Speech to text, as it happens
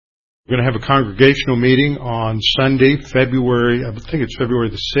We're going to have a congregational meeting on Sunday, I think it's February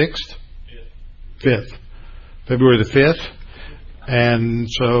the 6th? 5th. February the 5th.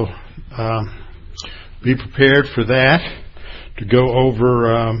 And so be prepared for that, to go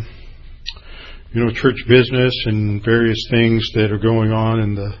over, church business and various things that are going on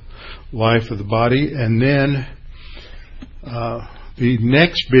in the life of the body. And then the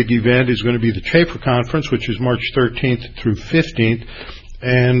next big event is going to be the Chafer Conference, which is March 13th through 15th.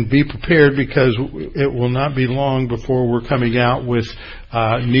 And be prepared, because it will not be long before we're coming out with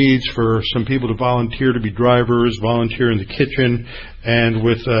needs for some people to volunteer to be drivers, volunteer in the kitchen, and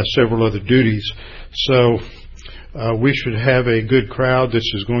with several other duties. So we should have a good crowd. This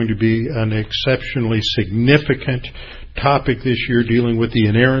is going to be an exceptionally significant topic this year, dealing with the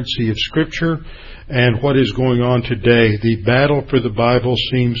inerrancy of Scripture and what is going on today. The battle for the Bible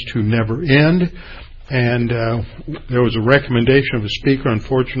seems to never end. And there was a recommendation of a speaker.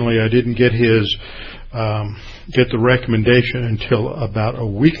 Unfortunately, I didn't get the recommendation until about a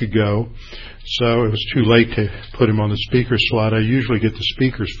week ago, so it was too late to put him on the speaker slot. I usually get the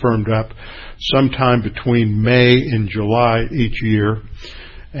speakers firmed up sometime between May and July each year,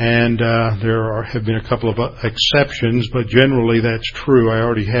 and there have been a couple of exceptions, but generally that's true. I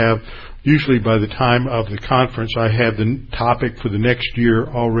already have, usually by the time of the conference, I have the topic for the next year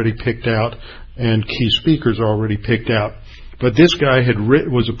already picked out, and key speakers already picked out. But this guy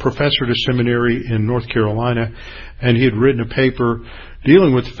was a professor at a seminary in North Carolina, and he had written a paper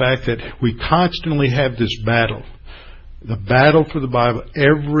dealing with the fact that we constantly have this battle. The battle for the Bible.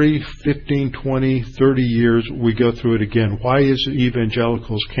 Every 15, 20, 30 years we go through it again. Why is it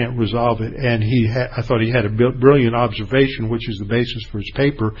evangelicals can't resolve it? And I thought he had a brilliant observation, which is the basis for his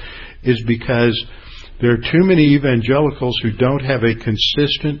paper, is because there are too many evangelicals who don't have a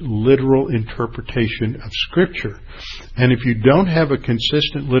consistent literal interpretation of Scripture. And if you don't have a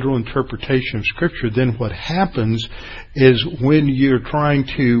consistent literal interpretation of Scripture, then what happens is when you're trying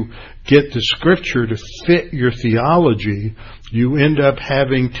to get the Scripture to fit your theology, you end up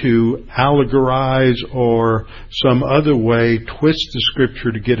having to allegorize or some other way twist the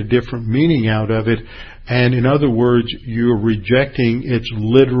Scripture to get a different meaning out of it. And in other words, you're rejecting its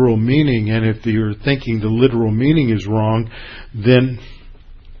literal meaning. And if you're thinking the literal meaning is wrong, then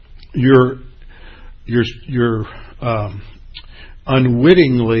you're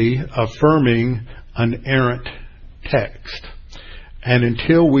unwittingly affirming an errant text. And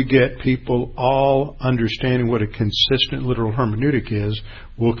until we get people all understanding what a consistent literal hermeneutic is,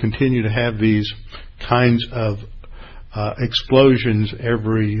 we'll continue to have these kinds of explosions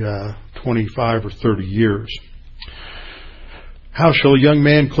every 25 or 30 years. How shall a young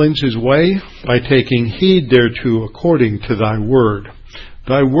man cleanse his way? By taking heed thereto according to thy word.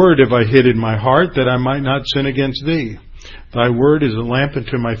 Thy word have I hid in my heart, that I might not sin against thee. Thy word is a lamp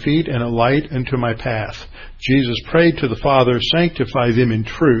unto my feet and a light unto my path. Jesus prayed to the Father, sanctify them in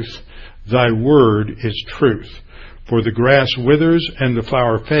truth. Thy word is truth. For the grass withers and the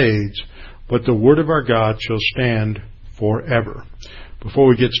flower fades, but the word of our God shall stand forever. Before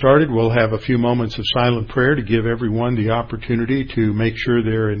we get started, we'll have a few moments of silent prayer to give everyone the opportunity to make sure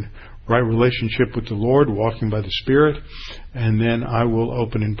they're in right relationship with the Lord, walking by the Spirit, and then I will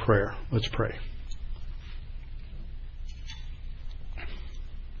open in prayer. Let's pray.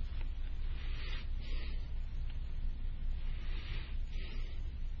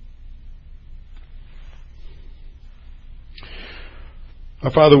 Our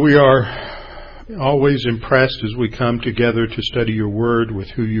Father, we are always impressed as we come together to study your word with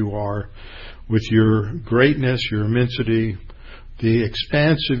who you are, with your greatness, your immensity, the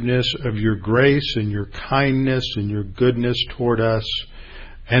expansiveness of your grace and your kindness and your goodness toward us,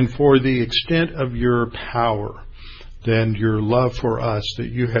 and for the extent of your power and your love for us, that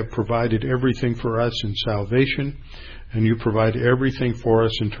you have provided everything for us in salvation, and you provide everything for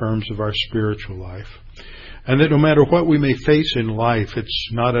us in terms of our spiritual life. And that no matter what we may face in life, it's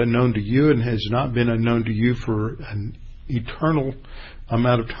not unknown to you and has not been unknown to you for an eternal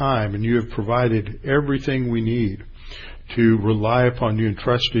amount of time. And you have provided everything we need to rely upon you and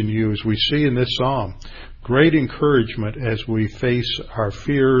trust in you. As we see in this psalm, great encouragement as we face our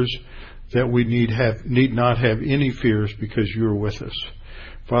fears, that we need not have any fears because you are with us.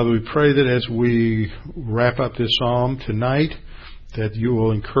 Father, we pray that as we wrap up this psalm tonight, that you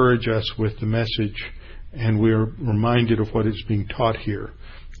will encourage us with the message, and we are reminded of what is being taught here.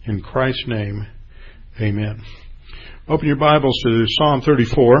 In Christ's name, amen. Open your Bibles to Psalm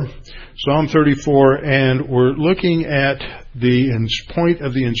 34. Psalm 34, and we're looking at the point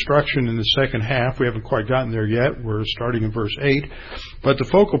of the instruction in the second half. We haven't quite gotten there yet. We're starting in verse 8. But the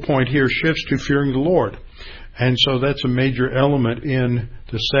focal point here shifts to fearing the Lord. And so that's a major element in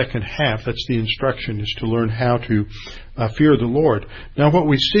the second half. That's the instruction, is to learn how to fear the Lord. Now, what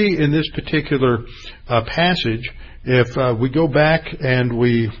we see in this particular passage, if we go back and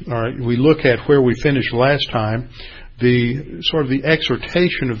we look at where we finished last time, the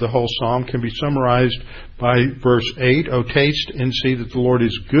exhortation of the whole psalm can be summarized by verse 8. "O taste and see that the Lord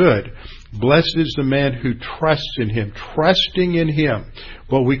is good. Blessed is the man who trusts in Him." Trusting in Him,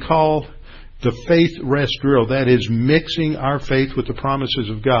 what we call the faith rest drill, that is mixing our faith with the promises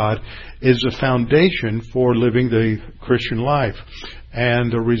of God, is a foundation for living the Christian life.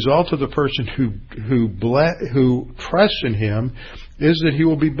 And the result of the person who trusts in Him is that he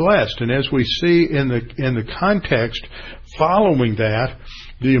will be blessed. And as we see in the context following that,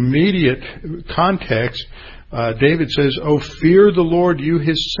 the immediate context, David says, "Oh, fear the Lord, you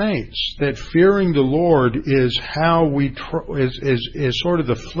His saints." That fearing the Lord is how is sort of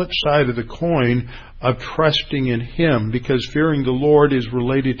the flip side of the coin of trusting in Him, because fearing the Lord is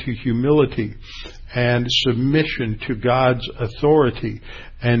related to humility and submission to God's authority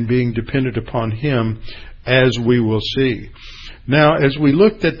and being dependent upon Him, as we will see. Now, as we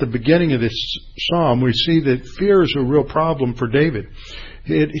looked at the beginning of this psalm, we see that fear is a real problem for David.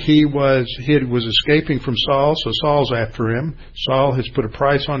 He was escaping from Saul, so Saul's after him. Saul has put a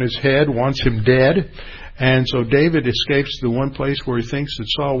price on his head, wants him dead. And so David escapes to the one place where he thinks that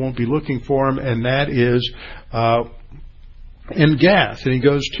Saul won't be looking for him, and that is in Gath. And he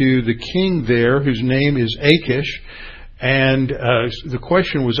goes to the king there, whose name is Achish. And the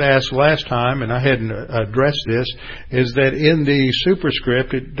question was asked last time, and I hadn't addressed this, is that in the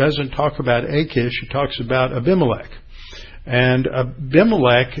superscript it doesn't talk about Achish, it talks about Abimelech. And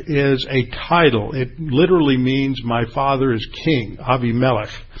Abimelech is a title. It literally means my father is king, Abimelech.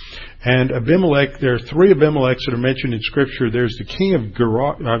 And Abimelech, there are three Abimelechs that are mentioned in Scripture. There's the king of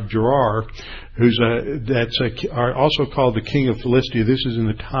Gerar, who's also called the king of Philistia. This is in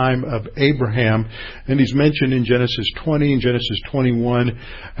the time of Abraham, and he's mentioned in Genesis 20 and Genesis 21.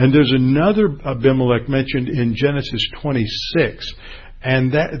 And there's another Abimelech mentioned in Genesis 26.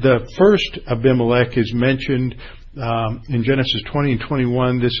 And the first Abimelech is mentioned in Genesis 20 and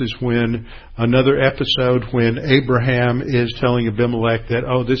 21. This is when another episode when Abraham is telling Abimelech that,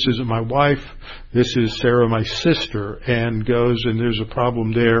 "Oh, this isn't my wife, this is Sarah, my sister," and goes, and there's a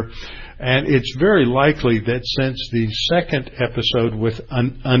problem there. And it's very likely that since the second episode with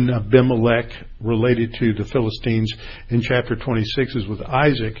an Abimelech related to the Philistines in chapter 26 is with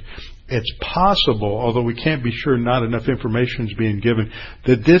Isaac, it's possible, although we can't be sure, not enough information is being given,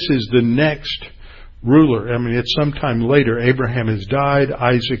 that this is the next ruler. I mean, it's sometime later. Abraham has died.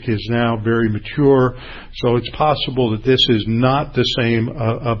 Isaac is now very mature. So it's possible that this is not the same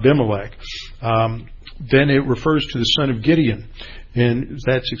Abimelech. Then it refers to the son of Gideon. And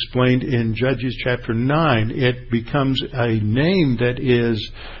that's explained in Judges chapter 9. It becomes a name that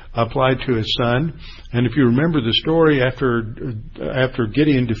is applied to his son. And if you remember the story, after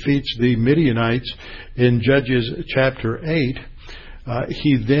Gideon defeats the Midianites in Judges chapter 8,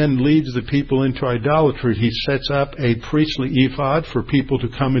 he then leads the people into idolatry. He sets up a priestly ephod for people to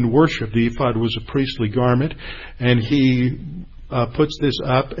come and worship. The ephod was a priestly garment, and he puts this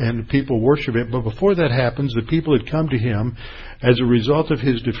up and people worship it. But before that happens, the people had come to him as a result of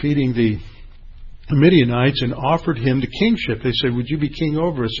his defeating the Midianites and offered him the kingship. They said, "Would you be king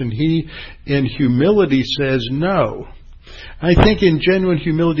over us?" And he, in humility, says no. I think in genuine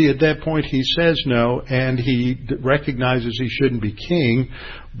humility at that point he says no, and he recognizes he shouldn't be king,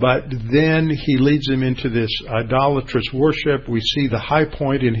 but then he leads them into this idolatrous worship. We see the high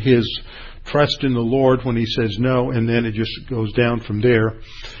point in his trust in the Lord when he says no, and then it just goes down from there.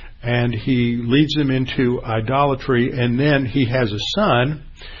 And he leads them into idolatry, and then he has a son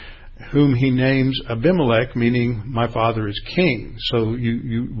whom he names Abimelech, meaning my father is king. So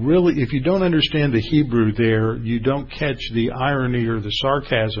you really, if you don't understand the Hebrew there, you don't catch the irony or the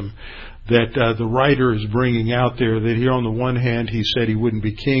sarcasm that the writer is bringing out there, that here on the one hand he said he wouldn't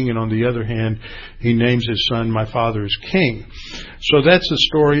be king, and on the other hand he names his son, my father is king. So that's the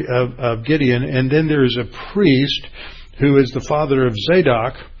story of Gideon. And then there is a priest who is the father of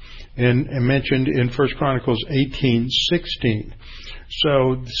Zadok, and mentioned in 1 Chronicles 18:16.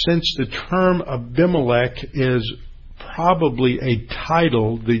 So since the term Abimelech is probably a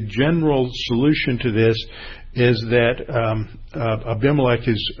title, the general solution to this is that Abimelech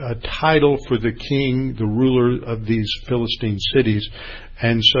is a title for the king, the ruler of these Philistine cities.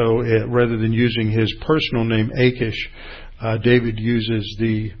 And so rather than using his personal name, Achish, David uses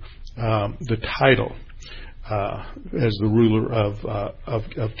the title as the ruler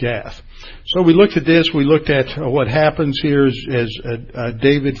of Gath. So we looked at this. We looked at what happens here as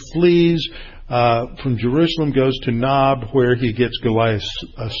David flees from Jerusalem, goes to Nob, where he gets Goliath's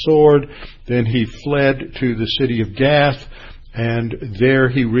sword. Then he fled to the city of Gath, and there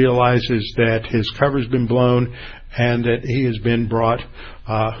he realizes that his cover's been blown and that he has been brought,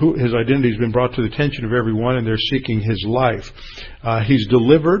 his identity has been brought to the attention of everyone, and they're seeking his life. He's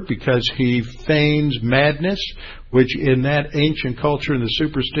delivered because he feigns madness, which in that ancient culture and the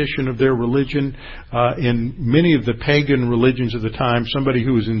superstition of their religion, in many of the pagan religions of the time, somebody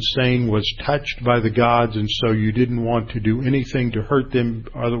who was insane was touched by the gods, and so you didn't want to do anything to hurt them,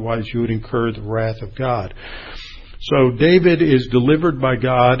 otherwise you would incur the wrath of God. So David is delivered by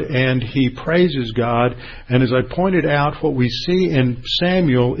God, and he praises God. And as I pointed out, what we see in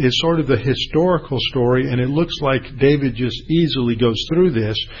Samuel is sort of the historical story, and it looks like David just easily goes through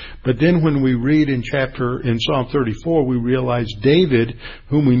this. But then when we read in Psalm 34, we realize David,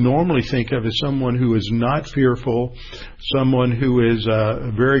 whom we normally think of as someone who is not fearful, someone who is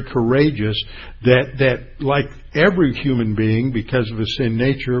very courageous, that like every human being, because of a sin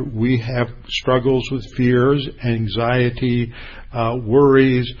nature, we have struggles with fears, anxiety,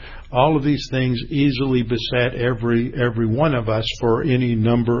 worries. All of these things easily beset every one of us for any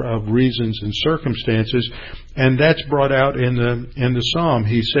number of reasons and circumstances, and that's brought out in the psalm.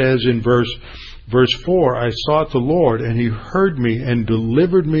 He says in verse 4, "I sought the Lord, and He heard me and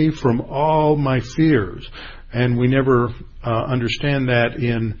delivered me from all my fears." And we never understand that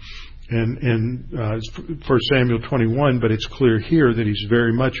in 1 Samuel 21, but it's clear here that he's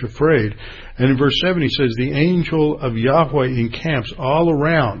very much afraid. And in verse 7 he says, "The angel of Yahweh encamps all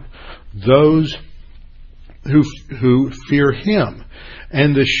around those who fear Him."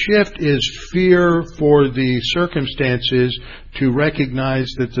 And the shift is fear for the circumstances to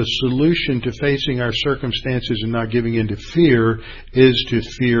recognize that the solution to facing our circumstances and not giving in to fear is to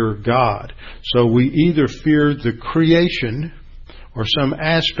fear God. So we either fear the creation, or some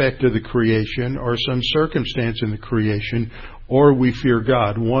aspect of the creation, or some circumstance in the creation, or we fear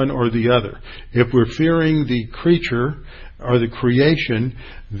God, one or the other. If we're fearing the creature or the creation,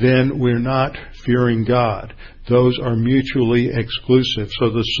 then we're not fearing God. Those are mutually exclusive. So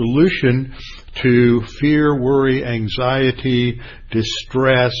the solution to fear, worry, anxiety,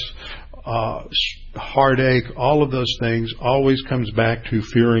 distress, heartache, all of those things always comes back to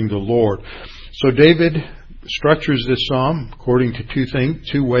fearing the Lord. So David structures this psalm according to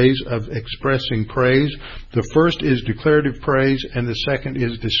two ways of expressing praise. The first is declarative praise, and the second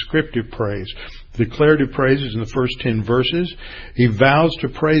is descriptive praise. Declarative praise is in the first 10 verses. He vows to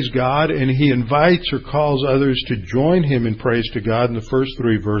praise God, and he invites or calls others to join him in praise to God in the first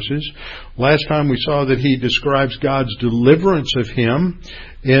 3 verses. Last time we saw that he describes God's deliverance of him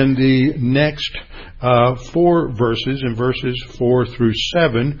in the next 4 verses, in verses 4 through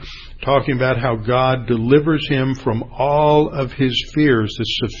 7, talking about how God delivers him from all of his fears, the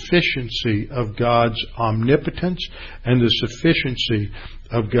sufficiency of God's omnipotence and the sufficiency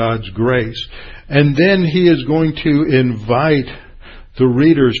of God's grace. And then he is going to invite the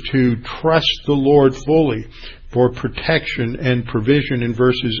readers to trust the Lord fully for protection and provision in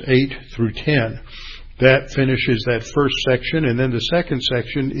verses 8 through 10. That finishes that first section, and then the second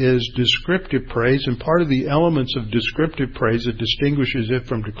section is descriptive praise. And part of the elements of descriptive praise that distinguishes it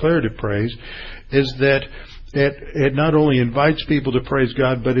from declarative praise is that it not only invites people to praise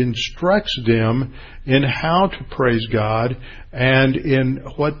God, but instructs them in how to praise God and in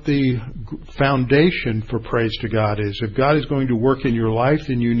what the foundation for praise to God is. If God is going to work in your life,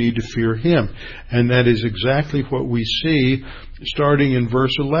 then you need to fear Him. And that is exactly what we see starting in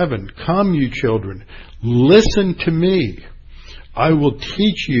verse 11. "Come, you children, listen to me. I will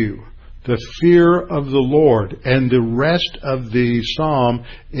teach you the fear of the Lord." And the rest of the psalm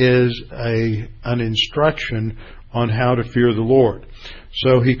is an instruction on how to fear the Lord.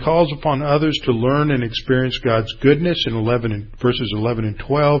 So he calls upon others to learn and experience God's goodness in verses 11 and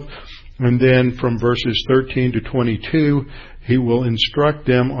 12. And then from verses 13 to 22, he will instruct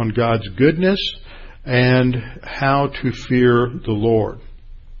them on God's goodness and how to fear the Lord.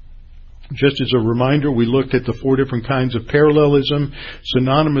 Just as a reminder, we looked at the 4 different kinds of parallelism.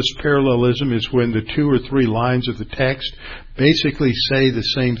 Synonymous parallelism is when the 2 or 3 lines of the text basically say the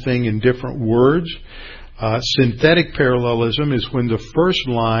same thing in different words. Synthetic parallelism is when the first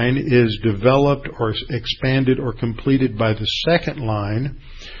line is developed or expanded or completed by the second line.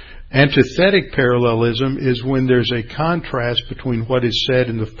 Antithetic parallelism is when there's a contrast between what is said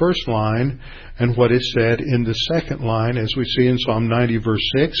in the first line and what is said in the second line, as we see in Psalm 90, verse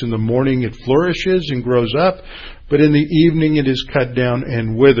 6. In the morning it flourishes and grows up, but in the evening it is cut down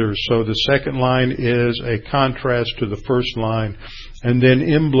and withers. So the second line is a contrast to the first line. And then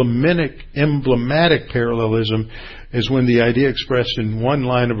emblematic parallelism is when the idea expressed in one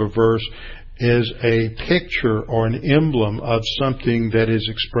line of a verse is a picture or an emblem of something that is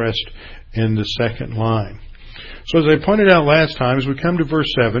expressed in the second line. So as I pointed out last time, as we come to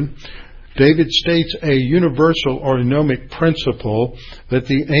verse 7, David states a universal or gnomic principle that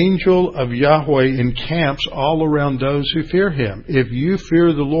the angel of Yahweh encamps all around those who fear him. If you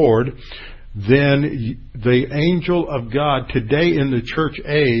fear the Lord, then the angel of God today in the church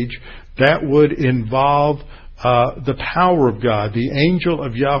age, that would involve the power of God. The angel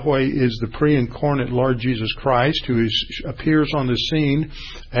of Yahweh is the pre-incarnate Lord Jesus Christ, who appears on the scene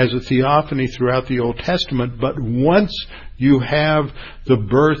as a theophany throughout the Old Testament. But once you have the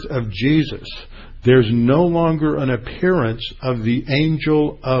birth of Jesus, there's no longer an appearance of the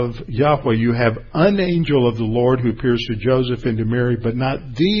angel of Yahweh. You have an angel of the Lord who appears to Joseph and to Mary, but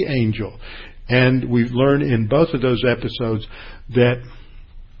not the angel. And we've learned in both of those episodes that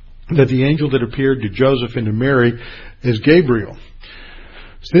the angel that appeared to Joseph and to Mary is Gabriel.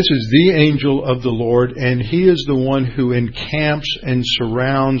 So this is the angel of the Lord, and he is the one who encamps and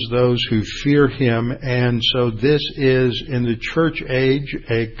surrounds those who fear him. And so this is, in the church age,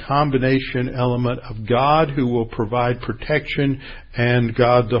 a combination element of God who will provide protection and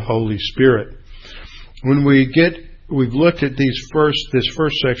God the Holy Spirit. When we've looked at this first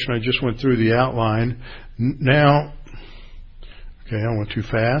section, I just went through the outline. Now, okay, I went too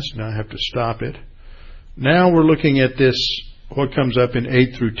fast. Now I have to stop it. Now we're looking at this, what comes up in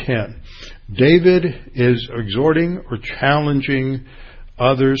 8 through 10. David is exhorting or challenging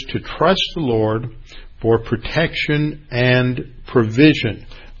others to trust the Lord for protection and provision.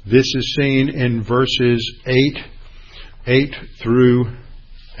 This is seen in verses 8 through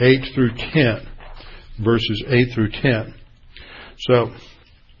 10. Verses 8 through 10. So,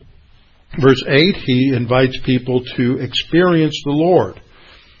 verse 8, he invites people to experience the Lord.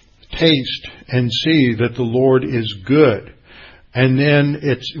 Taste and see that the Lord is good. And then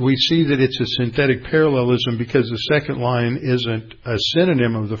we see that it's a synthetic parallelism because the second line isn't a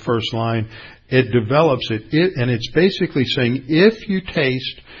synonym of the first line. It develops it. And it's basically saying, if you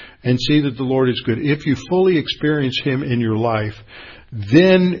taste and see that the Lord is good, if you fully experience him in your life,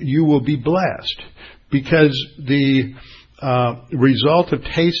 then you will be blessed. Because the result of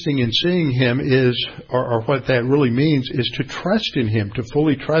tasting and seeing him is, or what that really means, is to trust in him, to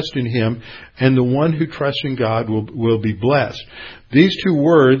fully trust in him, and the one who trusts in God will be blessed. These two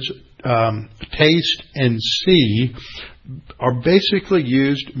words, taste and see, are basically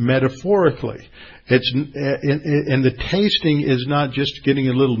used metaphorically. And the tasting is not just getting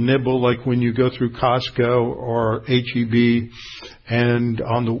a little nibble like when you go through Costco or H-E-B and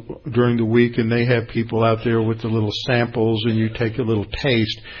during the week and they have people out there with the little samples and you take a little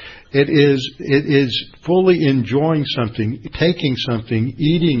taste. It is fully enjoying something, taking something,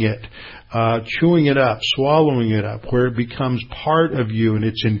 eating it, chewing it up, swallowing it up, where it becomes part of you and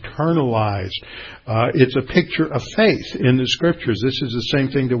it's internalized. It's a picture of faith in the Scriptures. This is the same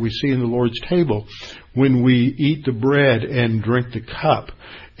thing that we see in the Lord's table. When we eat the bread and drink the cup,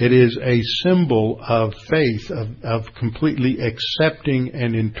 it is a symbol of faith, of completely accepting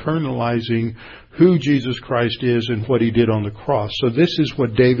and internalizing who Jesus Christ is and what he did on the cross. So this is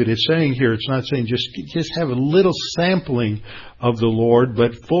what David is saying here. It's not saying just have a little sampling of the Lord,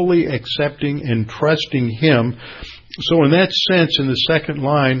 but fully accepting and trusting him. So in that sense, in the second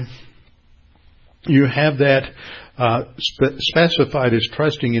line, you have that specified as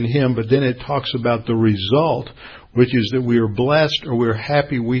trusting in him, but then it talks about the result, which is that we are blessed or we're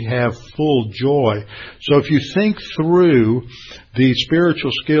happy, we have full joy. So if you think through the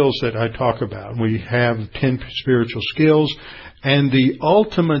spiritual skills that I talk about, we have 10 spiritual skills, and the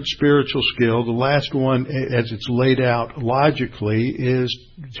ultimate spiritual skill, the last one as it's laid out logically, is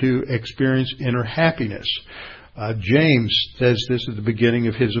to experience inner happiness. James says this at the beginning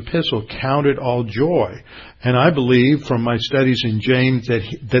of his epistle, count it all joy. And I believe from my studies in James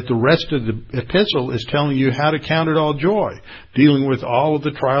that the rest of the epistle is telling you how to count it all joy, dealing with all of the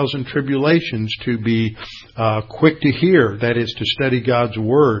trials and tribulations, to be quick to hear, that is to study God's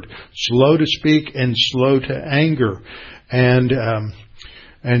Word, slow to speak and slow to anger. And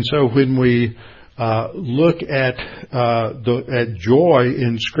so when we look at joy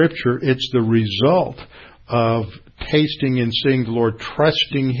in Scripture, it's the result of tasting and seeing the Lord,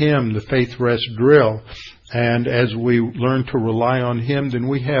 trusting him, the faith rest drill. And as we learn to rely on Him, then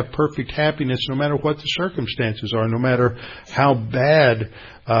we have perfect happiness no matter what the circumstances are, no matter how bad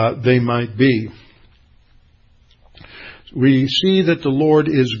they might be. We see that the Lord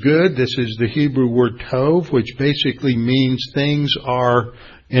is good. This is the Hebrew word tov, which basically means things are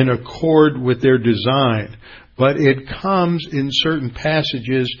in accord with their design. But it comes in certain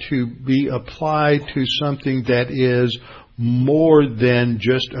passages to be applied to something that is more than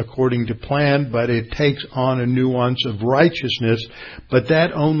just according to plan, but it takes on a nuance of righteousness. But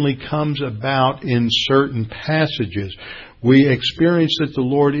that only comes about in certain passages. We experience that the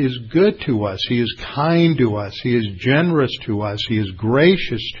Lord is good to us. He is kind to us. He is generous to us. He is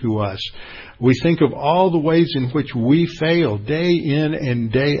gracious to us. We think of all the ways in which we fail day in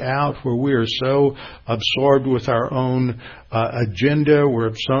and day out, where we are so absorbed with our own agenda. We're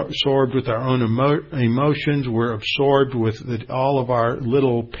absorbed with our own emotions. We're absorbed with all of our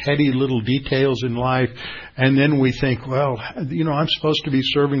petty little details in life. And then we think, well, I'm supposed to be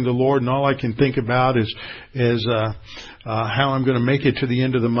serving the Lord, and all I can think about is how I'm going to make it to the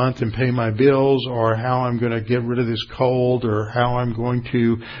end of the month and pay my bills, or how I'm going to get rid of this cold, or how I'm going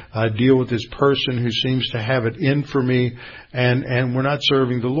to deal with this person who seems to have it in for me. And we're not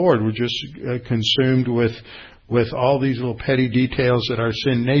serving the Lord. We're just consumed with all these little petty details that our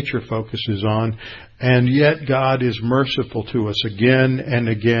sin nature focuses on. And yet God is merciful to us again and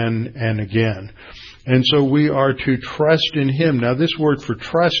again and again. And so we are to trust in Him. Now, this word for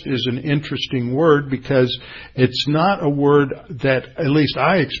trust is an interesting word, because it's not a word that at least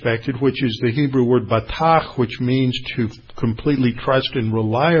I expected, which is the Hebrew word batach, which means to completely trust and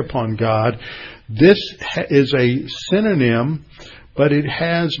rely upon God. This is a synonym, but it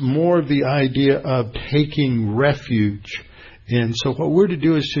has more of the idea of taking refuge in. So what we're to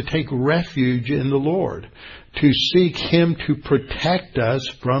do is to take refuge in the Lord, to seek Him to protect us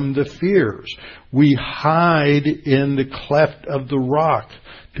from the fears. We hide in the cleft of the rock,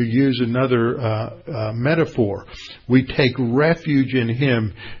 to use another metaphor. We take refuge in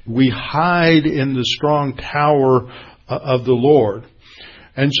Him. We hide in the strong tower of the Lord.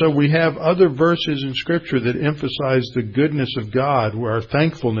 And so we have other verses in Scripture that emphasize the goodness of God, where our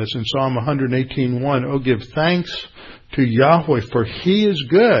thankfulness in Psalm 118:1, "Oh, give thanks to Yahweh, for He is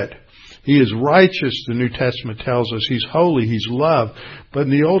good. He is righteous," the New Testament tells us. He's holy, He's love. But in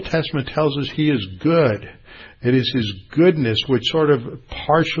the Old Testament tells us He is good. It is His goodness which sort of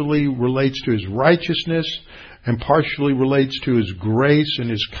partially relates to His righteousness and partially relates to His grace and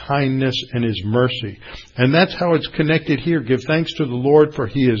His kindness and His mercy. And that's how it's connected here. Give thanks to the Lord, for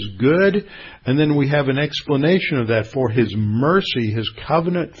He is good. And then we have an explanation of that. For His mercy, His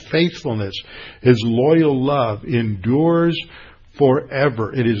covenant faithfulness, His loyal love endures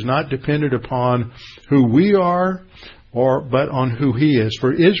forever. It is not dependent upon who we are, but on who He is.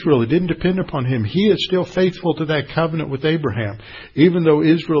 For Israel, it didn't depend upon Him. He is still faithful to that covenant with Abraham. Even though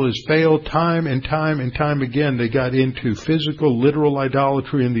Israel has failed time and time and time again, they got into physical, literal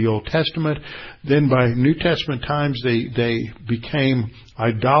idolatry in the Old Testament. Then by New Testament times, they became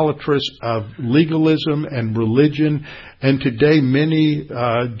idolatrous of legalism and religion. And today many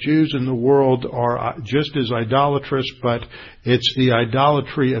Jews in the world are just as idolatrous, but it's the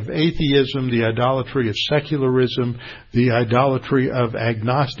idolatry of atheism, the idolatry of secularism, the idolatry of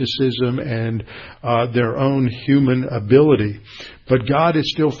agnosticism and their own human ability. But God is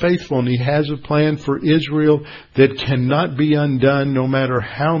still faithful, and He has a plan for Israel that cannot be undone, no matter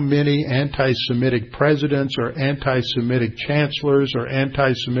how many anti-Semitic presidents or anti-Semitic chancellors or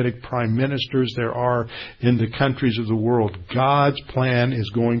anti-Semitic prime ministers there are in the countries of the world. God's plan is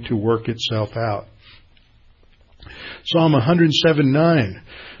going to work itself out. Psalm 107:9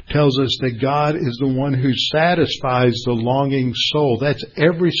 tells us that God is the one who satisfies the longing soul. That's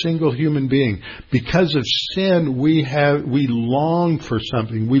every single human being. Because of sin, we long for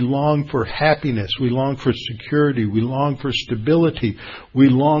something. We long for happiness. We long for security. We long for stability. We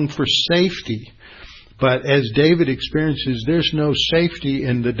long for safety. But as David experiences, there's no safety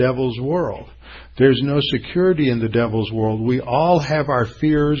in the devil's world. There's no security in the devil's world. We all have our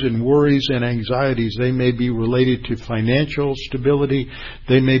fears and worries and anxieties. They may be related to financial stability.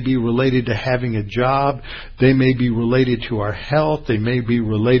 They may be related to having a job. They may be related to our health. They may be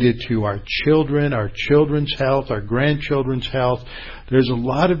related to our children's health, our grandchildren's health. There's a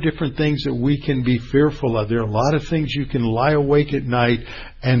lot of different things that we can be fearful of. There are a lot of things you can lie awake at night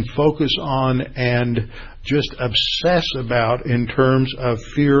and focus on and just obsess about in terms of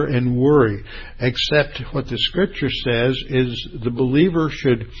fear and worry, except what the Scripture says is the believer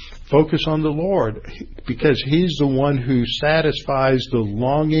should focus on the Lord, because He's the one who satisfies the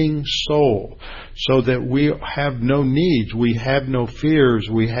longing soul, so that we have no needs, we have no fears,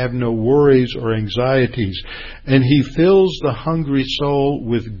 we have no worries or anxieties. And He fills the hungry soul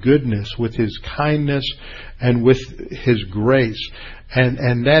with goodness, with His kindness, and with His grace.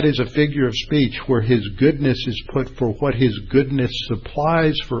 And that is a figure of speech where His goodness is put for what His goodness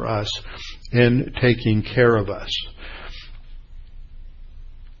supplies for us in taking care of us.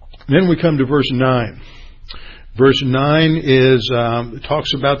 Then we come to verse 9. Verse 9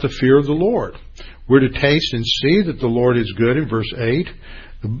 talks about the fear of the Lord. We're to taste and see that the Lord is good in verse 8.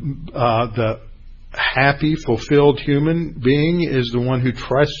 The happy, fulfilled human being is the one who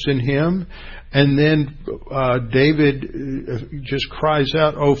trusts in Him. And then David just cries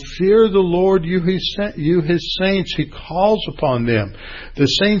out, "Oh, fear the Lord, you His saints." He calls upon them. The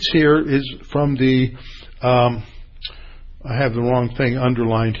saints here is from the... I have the wrong thing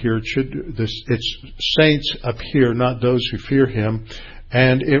underlined here. It's saints up here, not those who fear Him.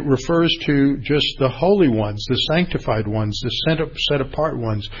 And it refers to just the holy ones, the sanctified ones, the set apart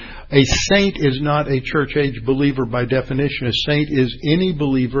ones. A saint is not a church age believer by definition. A saint is any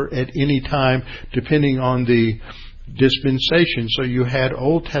believer at any time, depending on the dispensation. So you had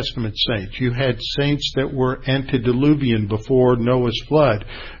Old Testament saints. You had saints that were antediluvian before Noah's flood.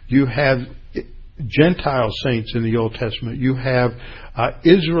 You have Gentile saints in the Old Testament. You have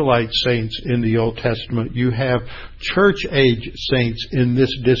Israelite saints in the Old Testament. You have church age saints in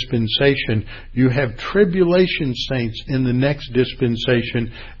this dispensation. You have tribulation saints in the next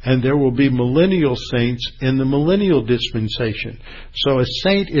dispensation. And there will be millennial saints in the millennial dispensation. So a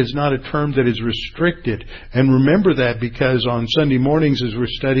saint is not a term that is restricted. And remember that, because on Sunday mornings as we're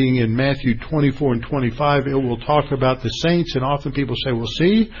studying in Matthew 24 and 25, it will talk about the saints. And often people say, well,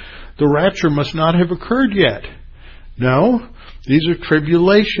 see, the rapture must not have occurred yet. No, these are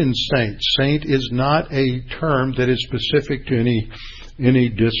tribulation saints. Saint is not a term that is specific to any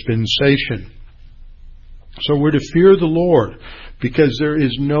dispensation. So we're to fear the Lord, because there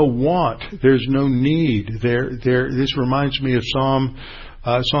is no want, there's no need. This reminds me of Psalm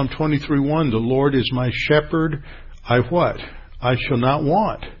 23:1. The Lord is my shepherd. I what? I shall not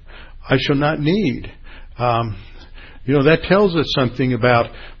want. I shall not need. That tells us something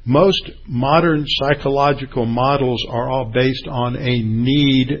about most modern psychological models are all based on a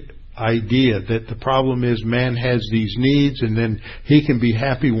need idea, that the problem is man has these needs and then he can be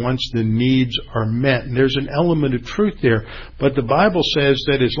happy once the needs are met. And there's an element of truth there. But the Bible says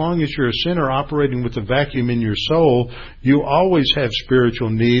that as long as you're a sinner operating with a vacuum in your soul, you always have spiritual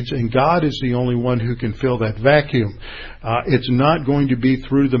needs, and God is the only one who can fill that vacuum. It's not going to be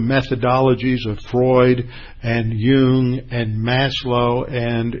through the methodologies of Freud and Jung and Maslow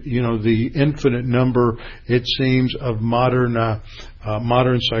and, the infinite number, it seems, of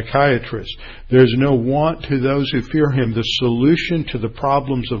modern psychiatrists. There's no want to those who fear Him. The solution to the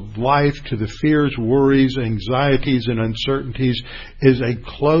problems of life, to the fears, worries, anxieties, and uncertainties is a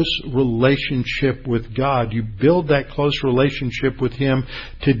close relationship with God. You build that close relationship with Him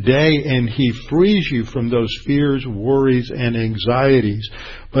today, and He frees you from those fears, worries, and anxieties.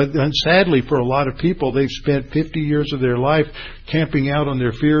 But sadly, for a lot of people, they've spent 50 years of their life camping out on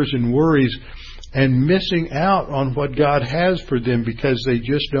their fears and worries and missing out on what God has for them because they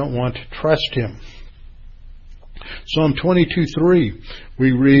just don't want to trust Him. Psalm 22:3,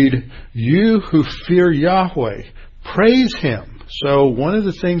 we read, "You who fear Yahweh, praise Him." So one of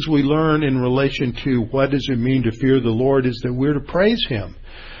the things we learn in relation to what does it mean to fear the Lord is that we're to praise Him.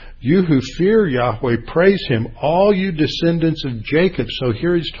 You who fear Yahweh, praise Him, all you descendants of Jacob. So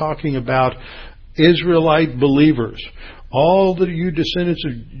here he's talking about Israelite believers. All that you descendants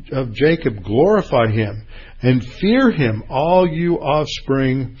of Jacob, glorify Him, and fear Him, all you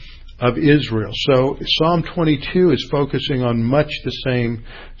offspring of Israel. So Psalm 22 is focusing on much the same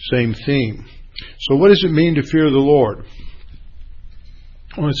theme. So what does it mean to fear the Lord?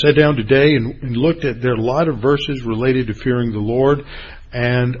 I want to sit down today and looked at, there are a lot of verses related to fearing the Lord,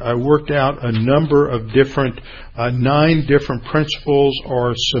 and I worked out a number of 9 different principles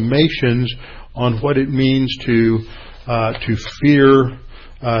or summations on what it means to fear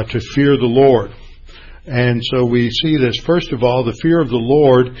the Lord. And so we see this. First of all, the fear of the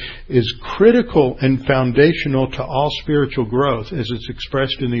Lord is critical and foundational to all spiritual growth, as it's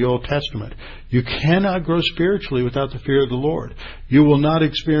expressed in the Old Testament. You cannot grow spiritually without the fear of the Lord. You will not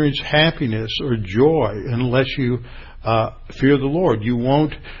experience happiness or joy unless you fear the Lord. You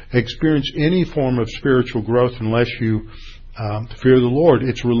won't experience any form of spiritual growth unless you The fear of the Lord,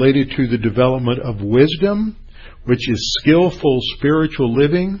 it's related to the development of wisdom, which is skillful spiritual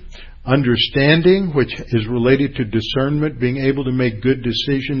living, understanding, which is related to discernment, being able to make good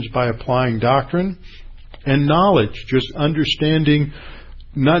decisions by applying doctrine, and knowledge, just understanding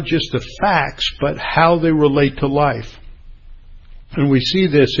not just the facts, but how they relate to life. And we see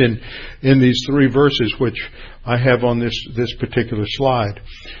this in these three verses, which I have on this particular slide.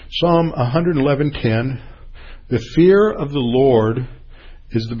 Psalm 111:10, the fear of the Lord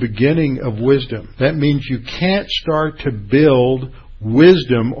is the beginning of wisdom. That means you can't start to build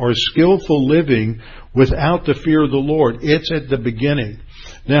wisdom or skillful living without the fear of the Lord. It's at the beginning.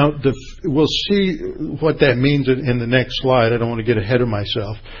 Now, we'll see what that means in the next slide. I don't want to get ahead of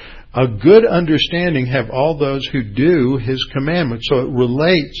myself. A good understanding have all those who do His commandments. So it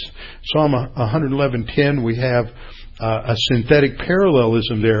relates. Psalm 111:10, we have a synthetic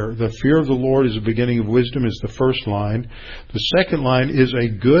parallelism there. The fear of the Lord is the beginning of wisdom is the first line. The second line is a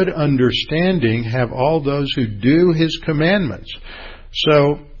good understanding have all those who do His commandments.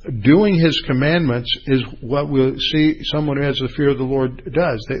 So doing His commandments is what we'll see someone who has the fear of the Lord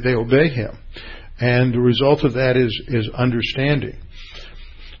does. They obey Him. And the result of that is understanding.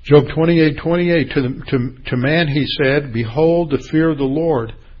 Job 28:28, to man He said, behold the fear of the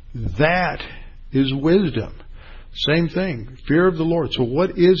Lord, that is wisdom. Same thing, fear of the Lord. So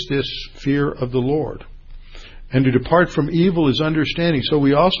what is this fear of the Lord? And to depart from evil is understanding. So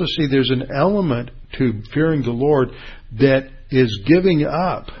we also see there's an element to fearing the Lord that is giving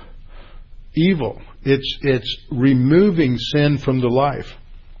up evil. It's removing sin from the life.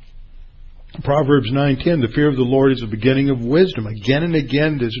 Proverbs 9:10, the fear of the Lord is the beginning of wisdom. Again and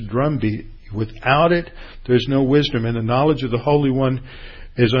again, this drumbeat. Without it, there's no wisdom. And the knowledge of the Holy One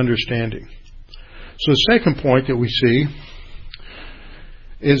is understanding. So the second point that we see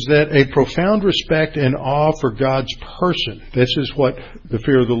is that a profound respect and awe for God's person. This is what the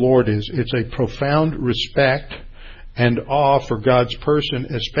fear of the Lord is. It's a profound respect and awe for God's person,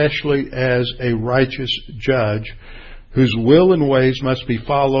 especially as a righteous judge whose will and ways must be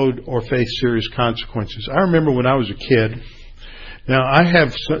followed or face serious consequences. I remember when I was a kid. Now, I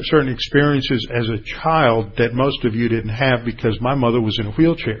have certain experiences as a child that most of you didn't have because my mother was in a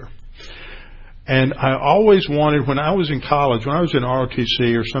wheelchair. And I always wanted, when I was in college, when I was in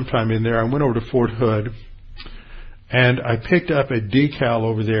ROTC or sometime in there, I went over to Fort Hood and I picked up a decal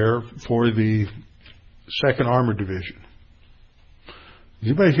over there for the 2nd Armored Division.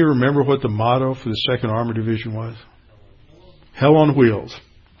 Does anybody here remember what the motto for the 2nd Armored Division was? Hell on wheels.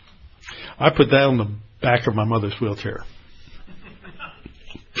 I put that on the back of my mother's wheelchair.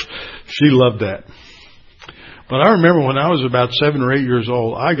 She loved that. But I remember when I was about 7 or 8 years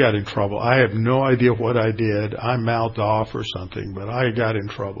old, I got in trouble. I have no idea what I did. I mouthed off or something, but I got in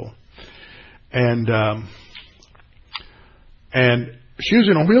trouble. And she was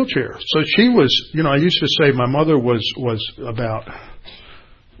in a wheelchair. So she was, I used to say my mother was about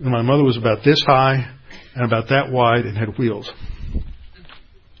this high and about that wide and had wheels.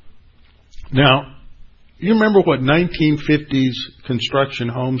 Now, you remember what 1950s construction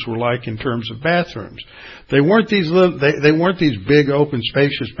homes were like in terms of bathrooms. They weren't these big open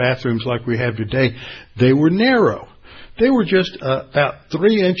spacious bathrooms like we have today. They were narrow. They were just about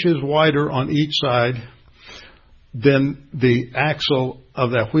 3 inches wider on each side than the axle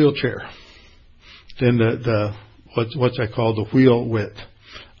of that wheelchair. Than what's that called, the wheel width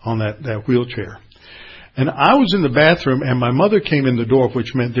on that wheelchair. And I was in the bathroom and my mother came in the door,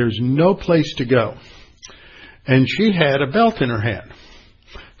 which meant there's no place to go. And she had a belt in her hand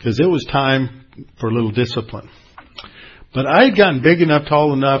because it was time for a little discipline. But I had gotten big enough,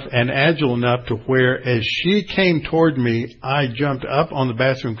 tall enough, and agile enough to where as she came toward me, I jumped up on the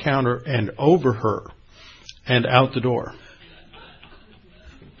bathroom counter and over her and out the door.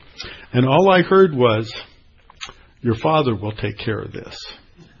 And all I heard was, your father will take care of this.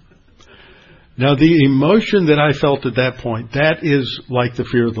 Now, the emotion that I felt at that point, that is like the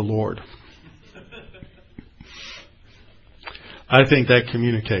fear of the Lord. I think that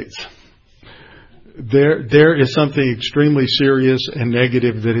communicates. There is something extremely serious and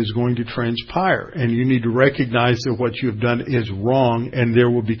negative that is going to transpire, and you need to recognize that what you have done is wrong, and there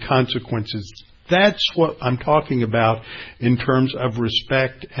will be consequences. That's what I'm talking about in terms of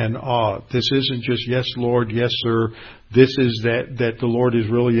respect and awe. This isn't just, yes, Lord, yes, sir. This is that the Lord is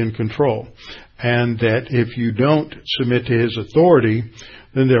really in control, and that if you don't submit to His authority,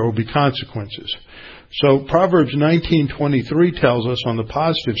 then there will be consequences. So Proverbs 19:23 tells us on the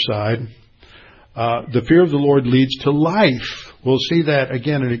positive side, the fear of the Lord leads to life, We'll see that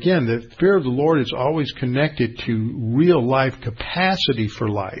again and again. The fear of the Lord is always connected to real life capacity for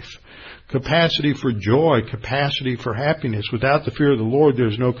life. Capacity for joy, capacity for happiness. Without the fear of the Lord,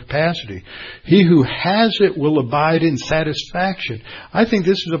 there's no capacity. He who has it will abide in satisfaction. I think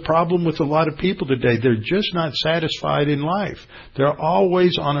this is a problem with a lot of people today. They're just not satisfied in life. They're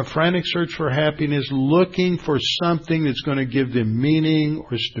always on a frantic search for happiness, looking for something that's going to give them meaning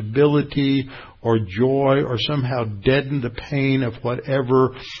or stability or joy or somehow deaden the pain of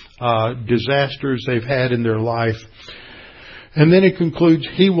whatever disasters they've had in their life. And then it concludes,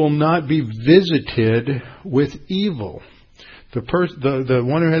 he will not be visited with evil. The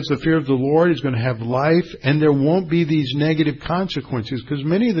one who has the fear of the Lord is going to have life, and there won't be these negative consequences, because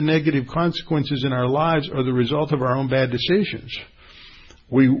many of the negative consequences in our lives are the result of our own bad decisions.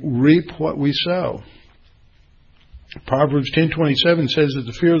 We reap what we sow. Proverbs 10:27 says that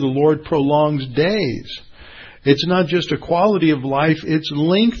the fear of the Lord prolongs days. It's not just a quality of life, it's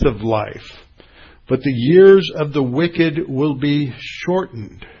length of life. But the years of the wicked will be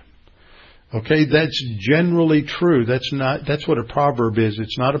shortened. Okay, that's generally true. That's what a proverb is.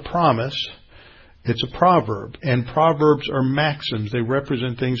 It's not a promise. It's a proverb. And proverbs are maxims. They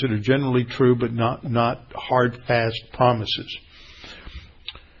represent things that are generally true, but not hard, fast promises.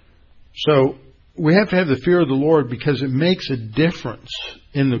 So we have to have the fear of the Lord because it makes a difference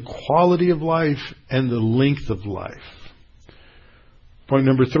in the quality of life and the length of life. Point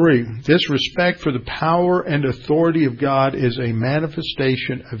number 3, this respect for the power and authority of God is a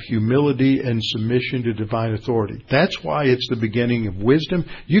manifestation of humility and submission to divine authority. That's why it's the beginning of wisdom.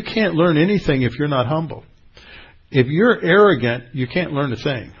 You can't learn anything if you're not humble. If you're arrogant, you can't learn a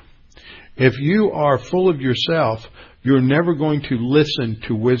thing. If you are full of yourself, you're never going to listen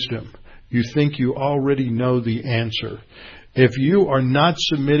to wisdom. You think you already know the answer. If you are not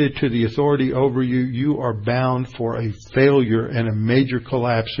submitted to the authority over you, you are bound for a failure and a major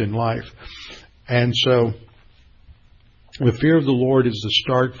collapse in life. And so, the fear of the Lord is the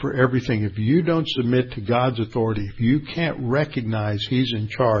start for everything. If you don't submit to God's authority, if you can't recognize He's in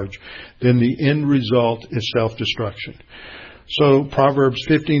charge, then the end result is self-destruction. So, Proverbs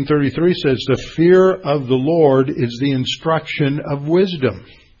 15:33 says, the fear of the Lord is the instruction of wisdom.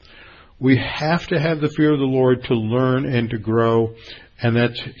 We have to have the fear of the Lord to learn and to grow, and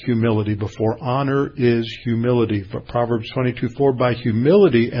that's humility. Before honor is humility. Proverbs 22:4, by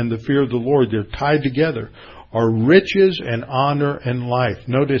humility and the fear of the Lord, they're tied together, are riches and honor and life.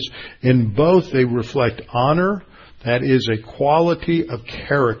 Notice, in both they reflect honor, that is a quality of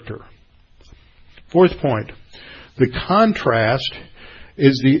character. 4th point, the contrast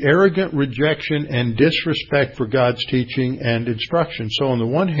is the arrogant rejection and disrespect for God's teaching and instruction. So on the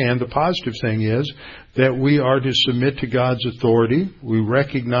one hand, the positive thing is that we are to submit to God's authority. We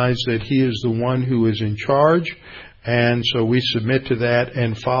recognize that He is the one who is in charge, and so we submit to that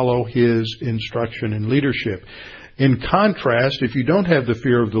and follow His instruction and leadership. In contrast, if you don't have the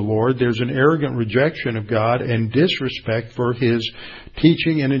fear of the Lord, there's an arrogant rejection of God and disrespect for His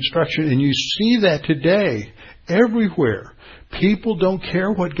teaching and instruction. And you see that today everywhere. People don't care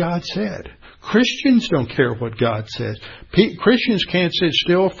what God said. Christians don't care what God says. Christians can't sit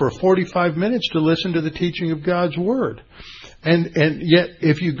still for 45 minutes to listen to the teaching of God's Word. And yet,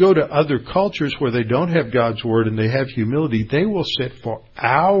 if you go to other cultures where they don't have God's Word and they have humility, they will sit for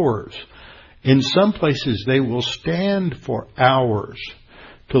hours. In some places, they will stand for hours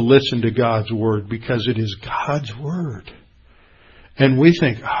to listen to God's Word because it is God's Word. And we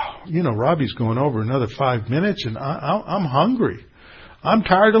think, Robbie's going over another 5 minutes and I'm hungry. I'm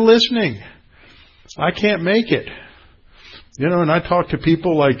tired of listening. I can't make it. And I talk to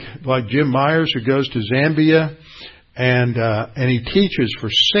people like Jim Myers, who goes to Zambia and he teaches for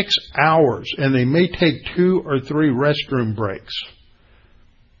 6 hours, and they may take 2 or 3 restroom breaks.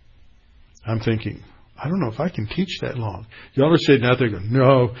 I'm thinking, I don't know if I can teach that long. Y'all are sitting out there going,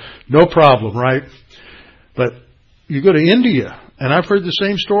 no problem, right? But you go to India, and I've heard the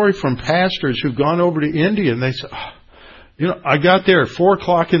same story from pastors who've gone over to India, and they say, I got there at 4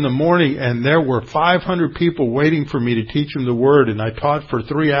 o'clock in the morning, and there were 500 people waiting for me to teach them the Word, and I taught for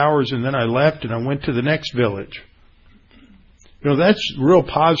 3 hours, and then I left, and I went to the next village. That's real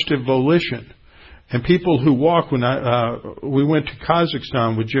positive volition. And people who walk, we went to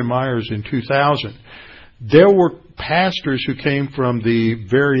Kazakhstan with Jim Myers in 2000, there were pastors who came from the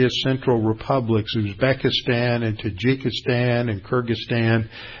various central republics, Uzbekistan and Tajikistan and Kyrgyzstan,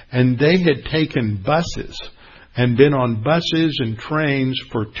 and they had taken buses and been on buses and trains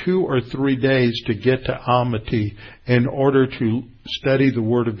for 2 or 3 days to get to Almaty in order to study the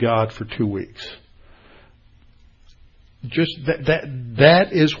Word of God for 2 weeks. Just that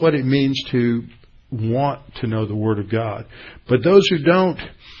is what it means to want to know the Word of God. But those who don't,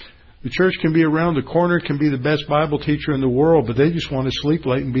 the church can be around the corner, can be the best Bible teacher in the world, but they just want to sleep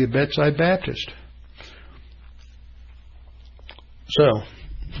late and be a bedside Baptist. So,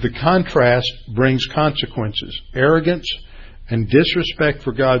 the contrast brings consequences. Arrogance and disrespect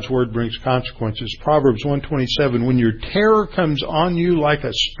for God's Word brings consequences. Proverbs 1:27, when your terror comes on you like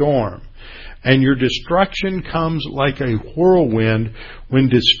a storm, and your destruction comes like a whirlwind, when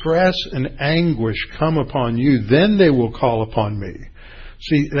distress and anguish come upon you, then they will call upon me.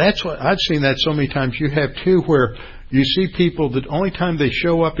 See, that's what I've seen that so many times. You have too, where you see people that only time they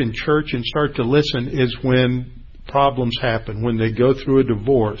show up in church and start to listen is when problems happen, when they go through a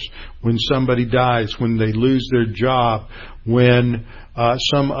divorce, when somebody dies, when they lose their job, when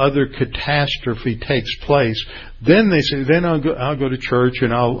some other catastrophe takes place. Then they say, then I'll go to church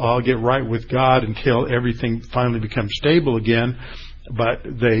and I'll get right with God until everything finally becomes stable again. But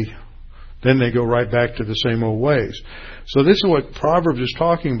then they go right back to the same old ways. So this is what Proverbs is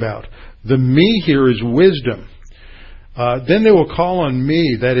talking about. The me here is wisdom. Then they will call on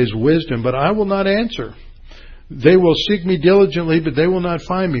me, that is wisdom, but I will not answer. They will seek me diligently, but they will not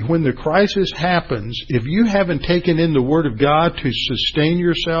find me. When the crisis happens, if you haven't taken in the Word of God to sustain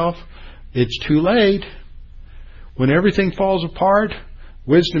yourself, it's too late. When everything falls apart,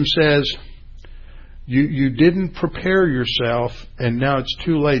 wisdom says, you didn't prepare yourself, and now it's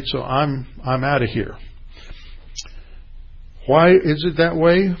too late, so I'm out of here. Why is it that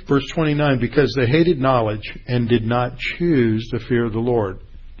way? Verse 29, because they hated knowledge and did not choose the fear of the Lord.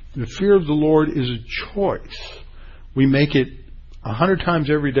 The fear of the Lord is a choice. We make it 100 times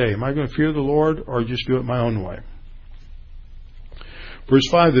every day. Am I going to fear the Lord or just do it my own way? Verse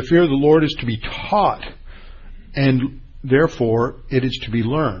 5, the fear of the Lord is to be taught, and therefore it is to be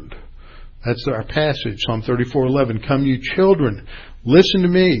learned. That's our passage, Psalm 34:11. Come, you children, listen to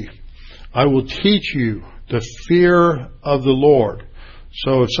me. I will teach you the fear of the Lord.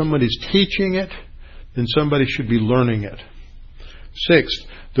 So if somebody's teaching it, then somebody should be learning it. Sixth,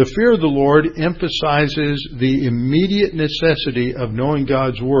 the fear of the Lord emphasizes the immediate necessity of knowing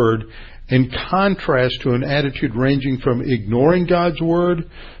God's Word, in contrast to an attitude ranging from ignoring God's Word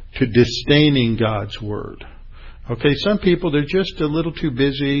to disdaining God's Word. Okay, some people, they're just a little too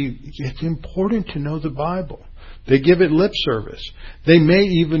busy. It's important to know the Bible. They give it lip service. They may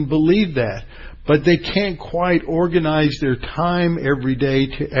even believe that, but they can't quite organize their time every day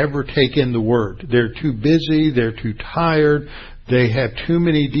to ever take in the Word. They're too busy. They're too tired. They have too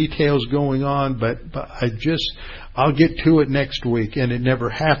many details going on, but I'll get to it next week, and it never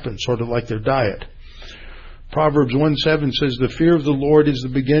happens, sort of like their diet. Proverbs 1:7 says, the fear of the Lord is the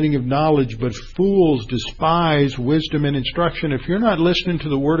beginning of knowledge, but fools despise wisdom and instruction. If you're not listening to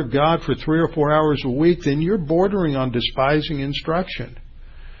the Word of God for 3 or 4 hours a week, then you're bordering on despising instruction,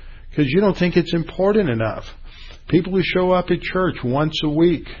 because you don't think it's important enough. People who show up at church once a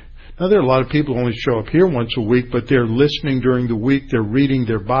week. Now, there are a lot of people who only show up here once a week, but they're listening during the week. They're reading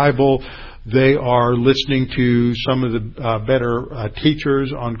their Bible. They are listening to some of the better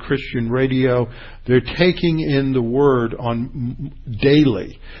teachers on Christian radio. They're taking in the Word on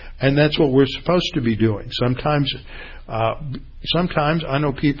daily. And that's what we're supposed to be doing. Sometimes I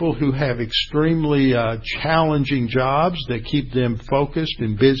know people who have extremely challenging jobs that keep them focused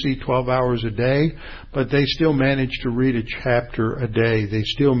and busy 12 hours a day, but they still manage to read a chapter a day. They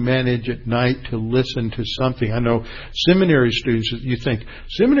still manage at night to listen to something. I know seminary students, you think,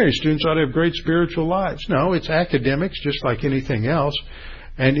 seminary students ought to have great spiritual lives. No, it's academics just like anything else.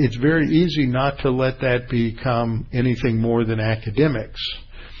 And it's very easy not to let that become anything more than academics.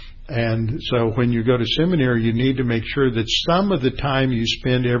 And so when you go to seminary, you need to make sure that some of the time you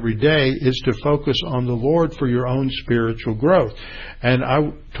spend every day is to focus on the Lord for your own spiritual growth. And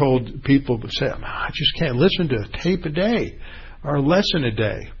I told people to say, I just can't listen to a tape a day or a lesson a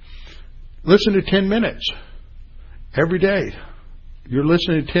day. Listen to 10 minutes every day. You're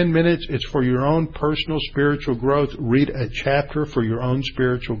listening to 10 minutes. It's for your own personal spiritual growth. Read a chapter for your own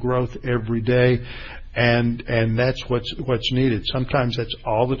spiritual growth every day. And that's what's needed. Sometimes that's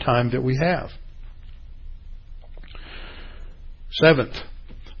all the time that we have. Seventh,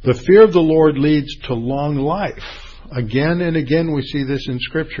 the fear of the Lord leads to long life. Again and again we see this in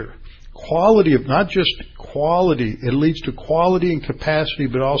Scripture. Quality of, not just quality, it leads to quality and capacity,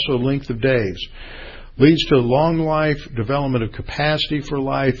 but also length of days. Leads to long life, development of capacity for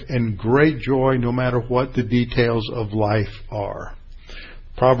life, and great joy no matter what the details of life are.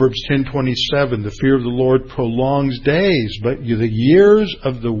 Proverbs 10:27, the fear of the Lord prolongs days, but the years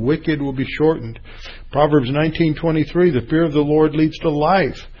of the wicked will be shortened. Proverbs 19:23, the fear of the Lord leads to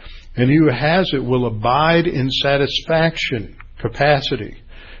life, and he who has it will abide in satisfaction, capacity.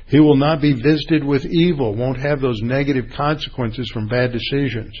 He will not be visited with evil, won't have those negative consequences from bad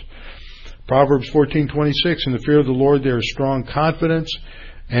decisions. Proverbs 14:26, in the fear of the Lord there is strong confidence,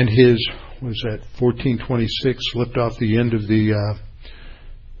 and his, what is that, 14:26, slipped off the edge of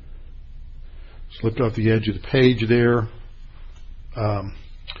the page there.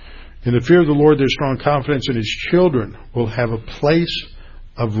 In the fear of the Lord there's strong confidence, and his children will have a place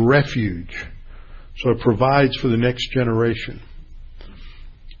of refuge. So it provides for the next generation.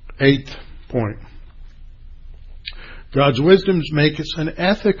 8th point. God's wisdom makes an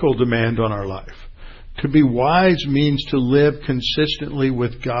ethical demand on our life. To be wise means to live consistently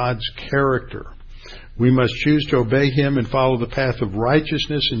with God's character. We must choose to obey Him and follow the path of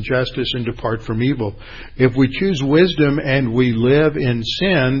righteousness and justice and depart from evil. If we choose wisdom and we live in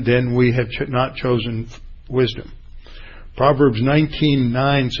sin, then we have not chosen wisdom. Proverbs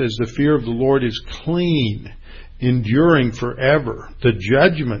 19:9 says, the fear of the Lord is clean, enduring forever. The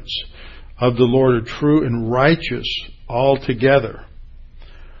judgments of the Lord are true and righteous altogether.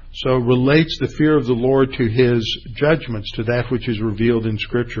 So it relates the fear of the Lord to His judgments, to that which is revealed in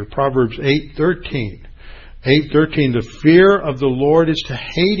Scripture. Proverbs 8:13. The fear of the Lord is to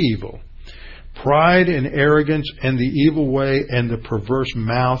hate evil. Pride and arrogance and the evil way and the perverse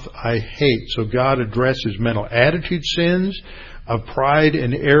mouth I hate. So God addresses mental attitude sins of pride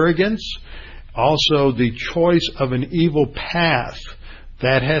and arrogance. Also the choice of an evil path.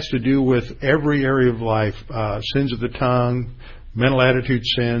 That has to do with every area of life. Sins of the tongue, mental attitude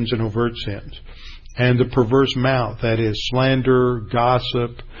sins, and overt sins. And the perverse mouth, that is slander,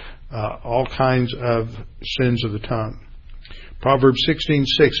 gossip, all kinds of sins of the tongue. Proverbs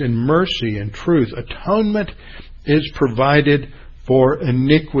 16:6, in mercy and truth, atonement is provided for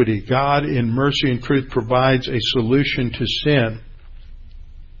iniquity. God in mercy and truth provides a solution to sin.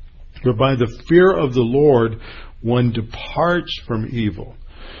 But by the fear of the Lord, one departs from evil.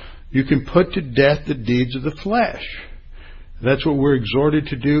 You can put to death the deeds of the flesh. That's what we're exhorted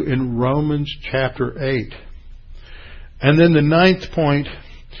to do in Romans chapter 8. And then the 9th point,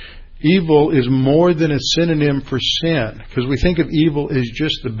 evil is more than a synonym for sin, because we think of evil as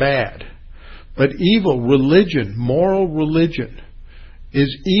just the bad. But evil, religion, moral religion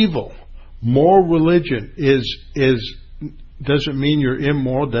is evil. Moral religion doesn't mean you're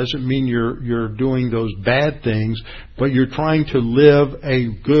immoral, doesn't mean you're doing those bad things, but you're trying to live a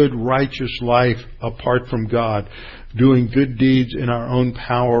good, righteous life apart from God, doing good deeds in our own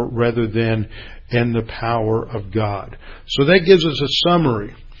power rather than in the power of God. So that gives us a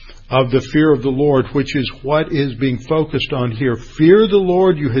summary of the fear of the Lord, which is what is being focused on here. Fear the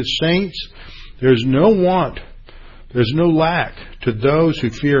Lord, you His saints. There's no want, there's no lack to those who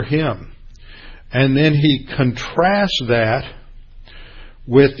fear Him. And then he contrasts that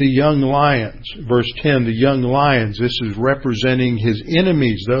with the young lions. Verse 10, the young lions, this is representing His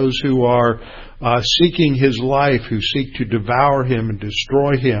enemies, those who are seeking His life, who seek to devour Him and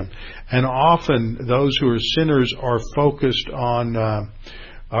destroy Him. And often those who are sinners are focused on,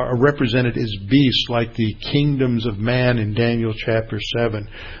 are represented as beasts like the kingdoms of man in Daniel chapter 7.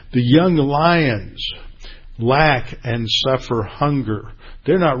 The young lions lack and suffer hunger.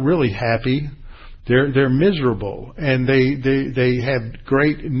 They're not really happy. They're miserable, and they have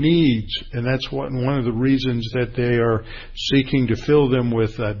great needs, and that's one of the reasons that they are seeking to fill them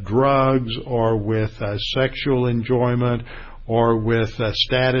with drugs or with sexual enjoyment or with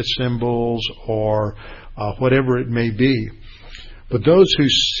status symbols or whatever it may be. But those who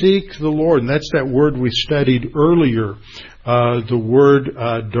seek the Lord, and that's that word we studied earlier, the word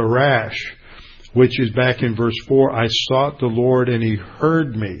darash, which is back in verse 4, I sought the Lord and He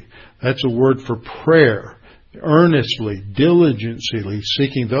heard me. That's a word for prayer, earnestly, diligently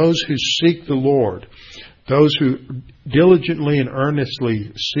seeking. Those who seek the Lord, those who diligently and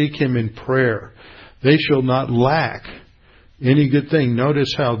earnestly seek Him in prayer, they shall not lack any good thing.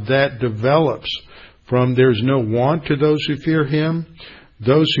 Notice how that develops from there's no want to those who fear Him.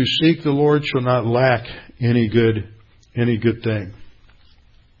 Those who seek the Lord shall not lack any good thing.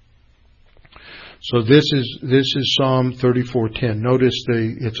 So this is Psalm 34:10. Notice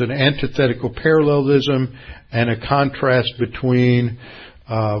it's an antithetical parallelism and a contrast between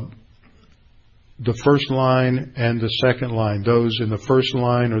the first line and the second line. Those in the first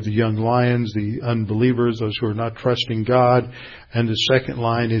line are the young lions, the unbelievers, those who are not trusting God, and the second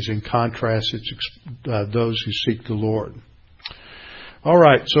line is in contrast. It's those who seek the Lord. All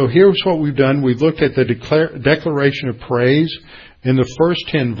right, so here's what we've done. We've looked at the declaration of praise in the first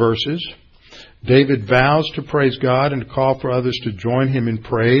 10 verses. David vows to praise God and to call for others to join him in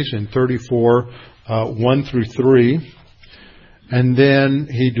praise in 34, 1 through 3. And then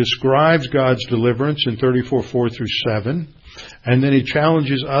he describes God's deliverance in 34:4-7. And then he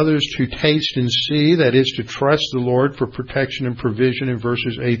challenges others to taste and see, that is, to trust the Lord for protection and provision in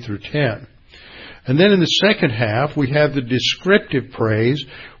verses 8-10. And then in the second half, we have the descriptive praise,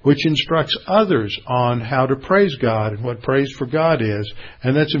 which instructs others on how to praise God and what praise for God is.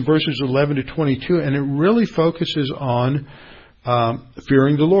 And that's in verses 11-22, and it really focuses on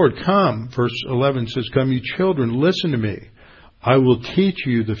fearing the Lord. Come, verse 11 says, "Come, you children, listen to me. I will teach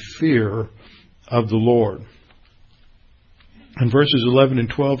you the fear of the Lord." In verses 11 and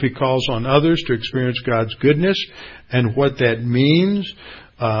 12, he calls on others to experience God's goodness and what that means,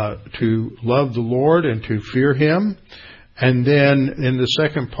 to love the Lord and to fear Him. And then in the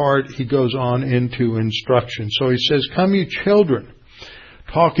second part, he goes on into instruction. So he says, "Come, you children,"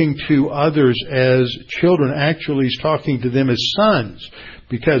 talking to others as children. Actually, he's talking to them as sons,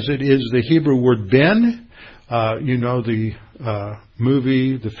 because it is the Hebrew word ben. The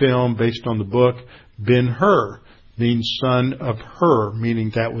movie, the film based on the book, Ben-Hur, means son of Hur, meaning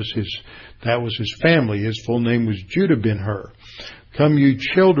that was his family. His full name was Judah Ben-Hur. Come, you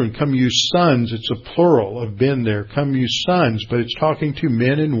children, come, you sons. It's a plural of Ben there. Come, you sons. But it's talking to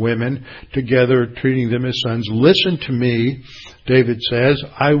men and women together, treating them as sons. Listen to me, David says.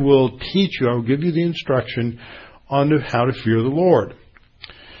 I will teach you. I will give you the instruction on how to fear the Lord.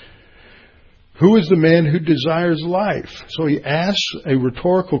 Who is the man who desires life? So he asks a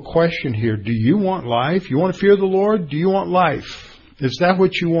rhetorical question here. Do you want life? You want to fear the Lord? Do you want life? Is that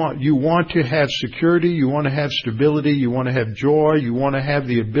what you want? You want to have security. You want to have stability. You want to have joy. You want to have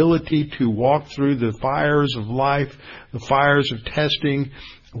the ability to walk through the fires of life, the fires of testing,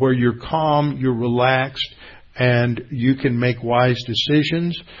 where you're calm, you're relaxed, and you can make wise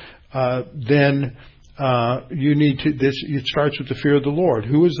decisions. Then you need to. It starts with the fear of the Lord.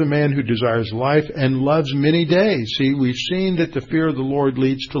 Who is the man who desires life and loves many days? See, we've seen that the fear of the Lord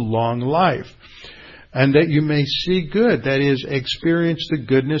leads to long life. And that you may see good, that is, experience the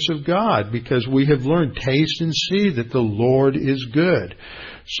goodness of God, because we have learned, taste and see that the Lord is good.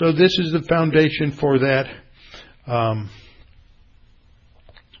 So this is the foundation for that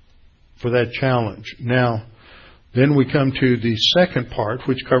challenge. Now, then we come to the second part,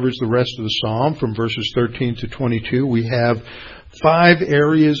 which covers the rest of the psalm from verses 13-22. We have 5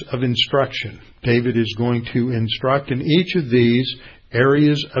 areas of instruction. David is going to instruct, and each of these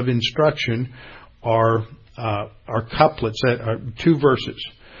areas of instruction are couplets, that are 2 verses.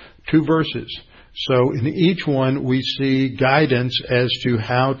 2 verses. So in each one we see guidance as to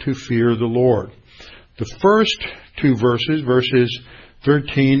how to fear the Lord. The first 2 verses, verses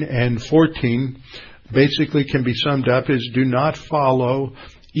 13 and 14, basically can be summed up as do not follow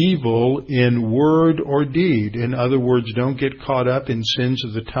evil in word or deed. In other words, don't get caught up in sins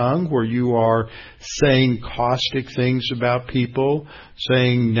of the tongue, where you are saying caustic things about people,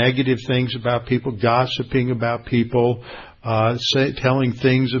 saying negative things about people, gossiping about people, telling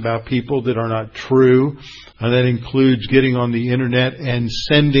things about people that are not true. And that includes getting on the internet and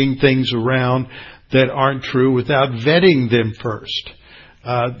sending things around that aren't true without vetting them first.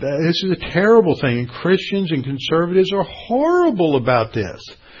 This is a terrible thing, and Christians and conservatives are horrible about this.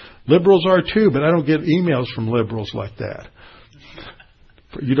 Liberals are too, but I don't get emails from liberals like that.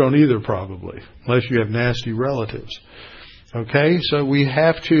 You don't either, probably, unless you have nasty relatives. Okay, so we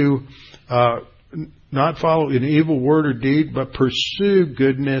have to not follow an evil word or deed, but pursue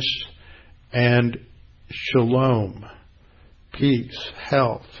goodness and shalom, peace,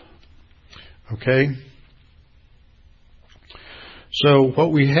 health. Okay? So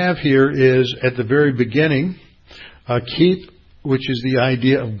what we have here is, at the very beginning, which is the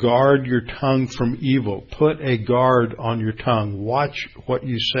idea of guard your tongue from evil. Put a guard on your tongue. Watch what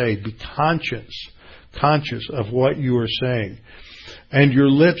you say. Be conscious of what you are saying. And your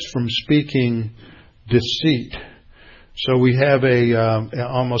lips from speaking deceit. So we have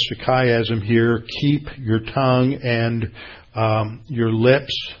almost a chiasm here. Keep your tongue and your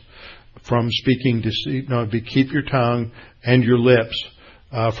lips from speaking deceit. No, keep your tongue and your lips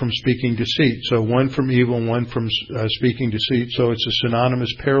from speaking deceit. So one from evil and one from speaking deceit. So it's a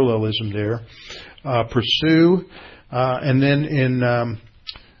synonymous parallelism there. Pursue, and then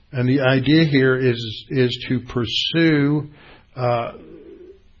and the idea here is to pursue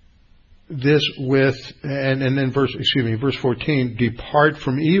this with, and then verse 14, depart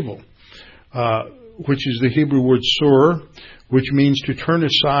from evil, which is the Hebrew word sur, which means to turn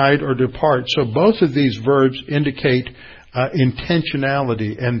aside or depart. So both of these verbs indicate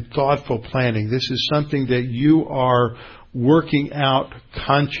intentionality and thoughtful planning. This is something that you are working out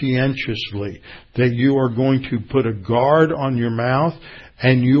conscientiously, that you are going to put a guard on your mouth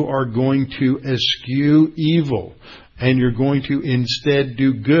and you are going to eschew evil. and you're going to instead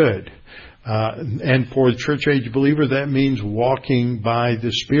do good. And for the church age believer, that means walking by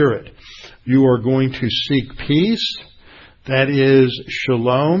the Spirit. You are going to seek peace. That is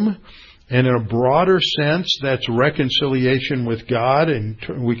shalom. And in a broader sense, that's reconciliation with God, and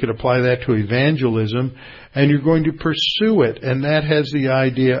we could apply that to evangelism. And you're going to pursue it, and that has the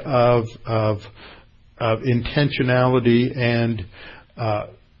idea of intentionality and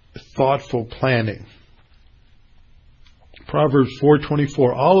thoughtful planning. Proverbs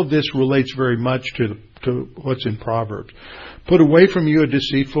 4:24. All of this relates very much to what's in Proverbs. Put away from you a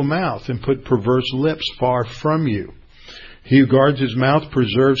deceitful mouth, and put perverse lips far from you. He who guards his mouth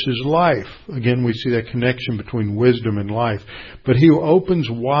preserves his life. Again, we see that connection between wisdom and life. But he who opens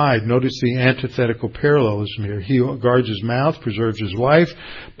wide, notice the antithetical parallelism here. He who guards his mouth preserves his life,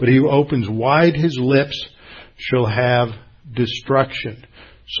 but he who opens wide his lips shall have destruction.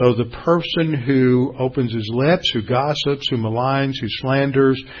 So the person who opens his lips, who gossips, who maligns, who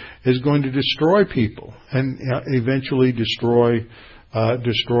slanders, is going to destroy people and eventually destroy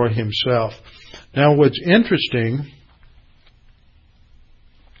himself. Now, what's interesting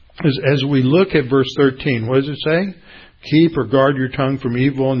as we look at verse 13, what does it say? Keep or guard your tongue from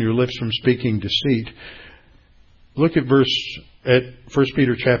evil and your lips from speaking deceit. Look at 1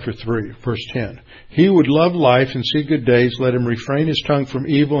 Peter chapter 3, verse 10. He who would love life and see good days, let him refrain his tongue from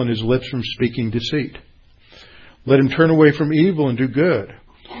evil and his lips from speaking deceit. Let him turn away from evil and do good.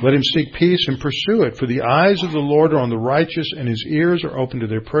 Let him seek peace and pursue it. For the eyes of the Lord are on the righteous, and his ears are open to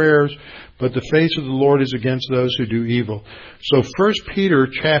their prayers. But the face of the Lord is against those who do evil. So 1 Peter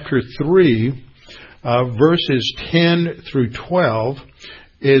chapter 3, verses 10 through 12,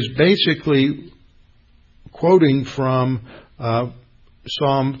 is basically quoting from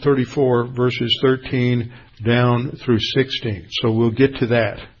Psalm 34, verses 13 down through 16. So we'll get to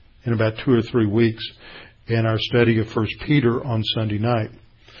that in about 2 or 3 weeks in our study of 1 Peter on Sunday night.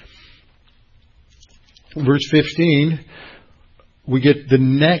 Verse 15, we get the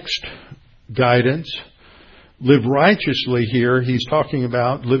next guidance. Live righteously here. He's talking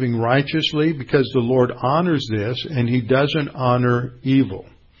about living righteously because the Lord honors this and He doesn't honor evil.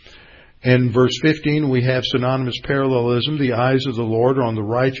 In verse 15, we have synonymous parallelism. The eyes of the Lord are on the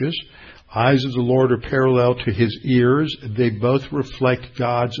righteous. Eyes of the Lord are parallel to His ears. They both reflect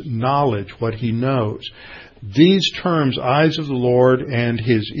God's knowledge, what He knows. These terms, eyes of the Lord and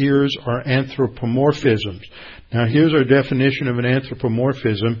His ears, are anthropomorphisms. Now here's our definition of an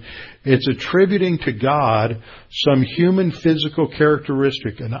anthropomorphism. It's attributing to God some human physical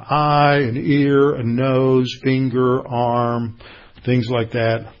characteristic, an eye, an ear, a nose, finger, arm, things like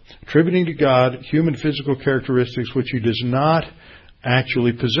that. Attributing to God human physical characteristics which He does not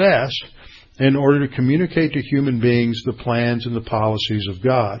actually possess, in order to communicate to human beings the plans and the policies of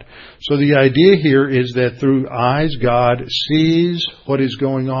God. So the idea here is that through eyes, God sees what is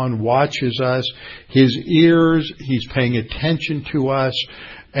going on, watches us. His ears, He's paying attention to us.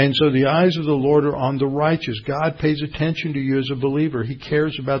 And so the eyes of the Lord are on the righteous. God pays attention to you as a believer. He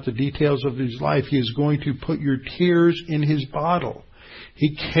cares about the details of His life. He is going to put your tears in His bottle.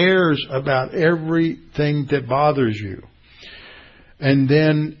 He cares about everything that bothers you. And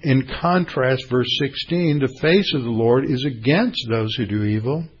then, in contrast, verse 16, the face of the Lord is against those who do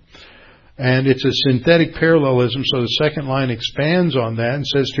evil. And it's a synthetic parallelism, so the second line expands on that and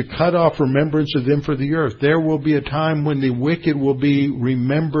says to cut off remembrance of them for the earth. There will be a time when the wicked will be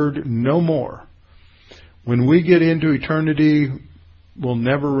remembered no more. When we get into eternity, we'll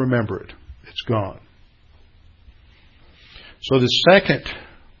never remember it. It's gone. So the second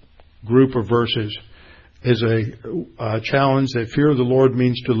group of verses is a challenge that fear of the Lord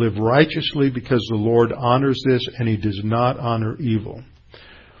means to live righteously because the Lord honors this and He does not honor evil.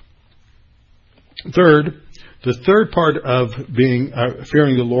 Third, the third part of being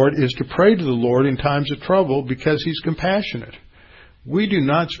fearing the Lord is to pray to the Lord in times of trouble because He's compassionate. We do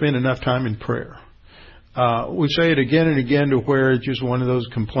not spend enough time in prayer. We say it again and again to where it's just one of those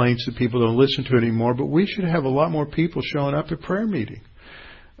complaints that people don't listen to anymore, but we should have a lot more people showing up at prayer meeting.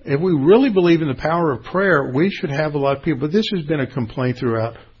 If we really believe in the power of prayer, we should have a lot of people. But this has been a complaint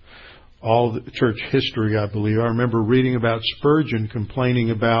throughout all the church history, I believe. I remember reading about Spurgeon complaining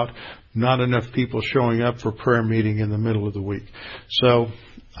about not enough people showing up for prayer meeting in the middle of the week. So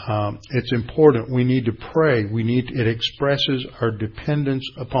it's important. We need to pray. It expresses our dependence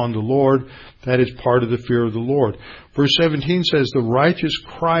upon the Lord. That is part of the fear of the Lord. Verse 17 says, the righteous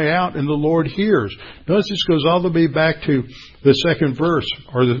cry out and the Lord hears. Notice this goes all the way back to the second verse,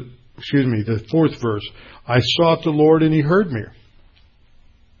 the fourth verse. I sought the Lord and He heard me.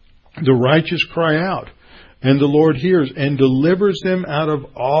 The righteous cry out and the Lord hears and delivers them out of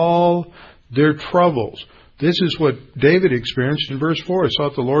all their troubles. This is what David experienced in verse 4. I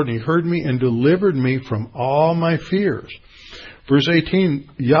sought the Lord, and He heard me and delivered me from all my fears. Verse 18,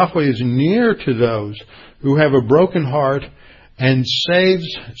 Yahweh is near to those who have a broken heart and saves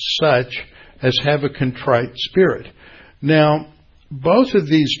such as have a contrite spirit. Now, both of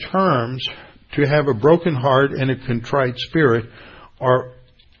these terms, to have a broken heart and a contrite spirit, are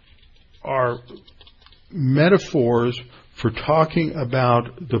metaphors for talking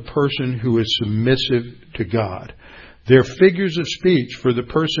about the person who is submissive to God. They're figures of speech for the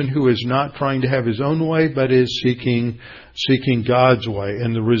person who is not trying to have his own way, but is seeking God's way.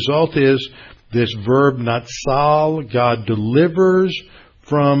 And the result is this verb, natsal, God delivers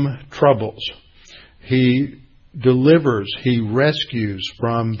from troubles. He delivers, He rescues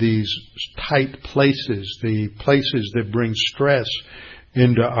from these tight places, the places that bring stress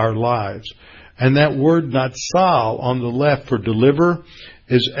into our lives. And that word natsal on the left for deliver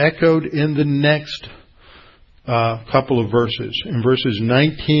is echoed in the next couple of verses. In verses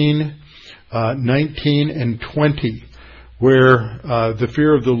 19 and 20, where the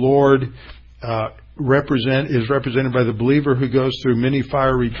fear of the Lord is represented by the believer who goes through many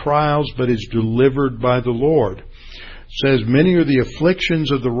fiery trials but is delivered by the Lord. It says, many are the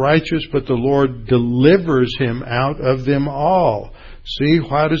afflictions of the righteous, but the Lord delivers him out of them all. See,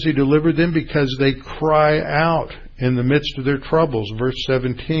 why does He deliver them? Because they cry out in the midst of their troubles. Verse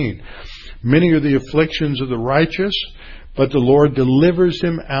 17. Many are the afflictions of the righteous, but the Lord delivers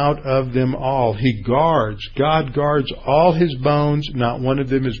him out of them all. God guards all His bones, not one of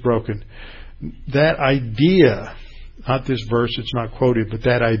them is broken. That idea, not this verse, it's not quoted, but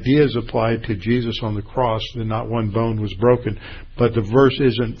that idea is applied to Jesus on the cross, that not one bone was broken. But the verse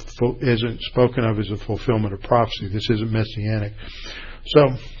isn't spoken of as a fulfillment of prophecy. This isn't messianic.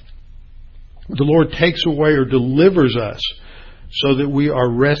 So, the Lord takes away or delivers us so that we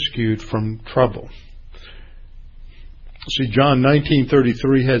are rescued from trouble. See, John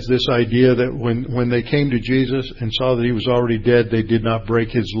 19:33 has this idea that when they came to Jesus and saw that He was already dead, they did not break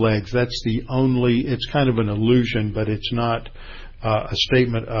His legs. That's it's kind of an illusion, but it's not a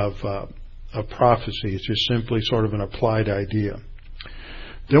statement of prophecy. It's just simply sort of an applied idea.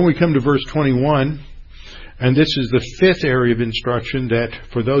 Then we come to verse 21, and this is the fifth area of instruction, that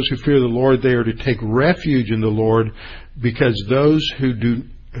for those who fear the Lord, they are to take refuge in the Lord, because those who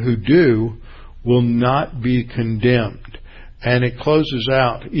do will not be condemned. And it closes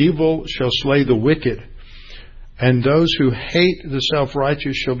out, evil shall slay the wicked, and those who hate the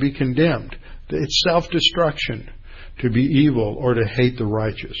self-righteous shall be condemned. It's self-destruction to be evil or to hate the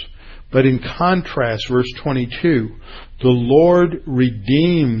righteous. But in contrast, verse 22, the Lord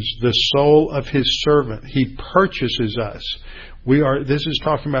redeems the soul of His servant. He purchases us. This is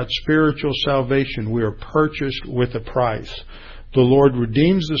talking about spiritual salvation. We are purchased with a price. The Lord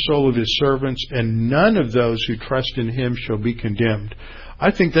redeems the soul of His servants, and none of those who trust in Him shall be condemned.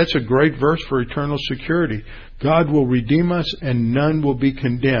 I think that's a great verse for eternal security. God will redeem us, and none will be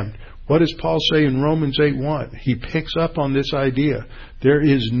condemned. What does Paul say in Romans 8:1? He picks up on this idea. There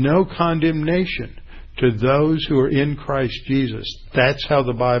is no condemnation to those who are in Christ Jesus. That's how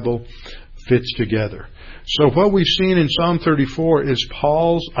the Bible fits together. So what we've seen in Psalm 34 is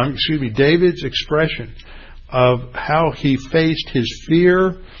David's expression of how he faced his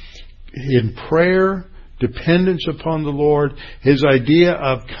fear in prayer, dependence upon the Lord. His idea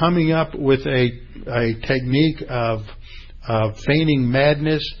of coming up with a technique of feigning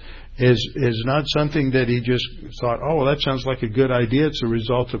madness is not something that he just thought, oh, well, that sounds like a good idea. It's a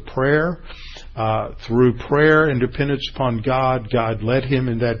result of prayer. Through prayer and dependence upon God, God led him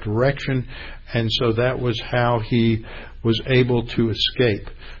in that direction. And so that was how he was able to escape.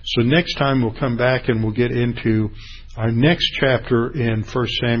 So next time we'll come back and we'll get into our next chapter in 1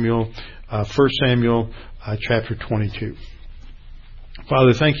 Samuel chapter 22.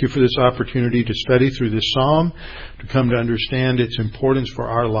 Father, thank You for this opportunity to study through this psalm, to come to understand its importance for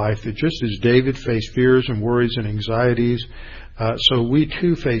our life, that just as David faced fears and worries and anxieties, so we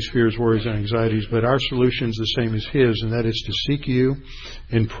too face fears, worries, and anxieties, but our solution is the same as his, and that is to seek You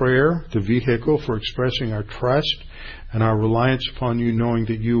in prayer, the vehicle for expressing our trust and our reliance upon You, knowing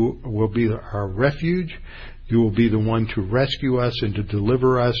that You will be our refuge. You will be the one to rescue us and to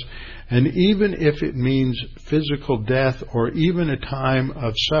deliver us. And even if it means physical death or even a time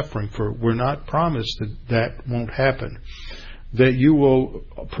of suffering, for we're not promised that that won't happen, that You will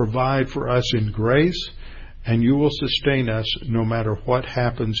provide for us in grace, and You will sustain us no matter what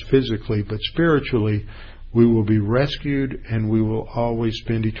happens physically, but spiritually we will be rescued and we will always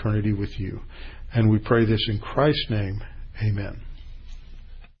spend eternity with You. And we pray this in Christ's name. Amen.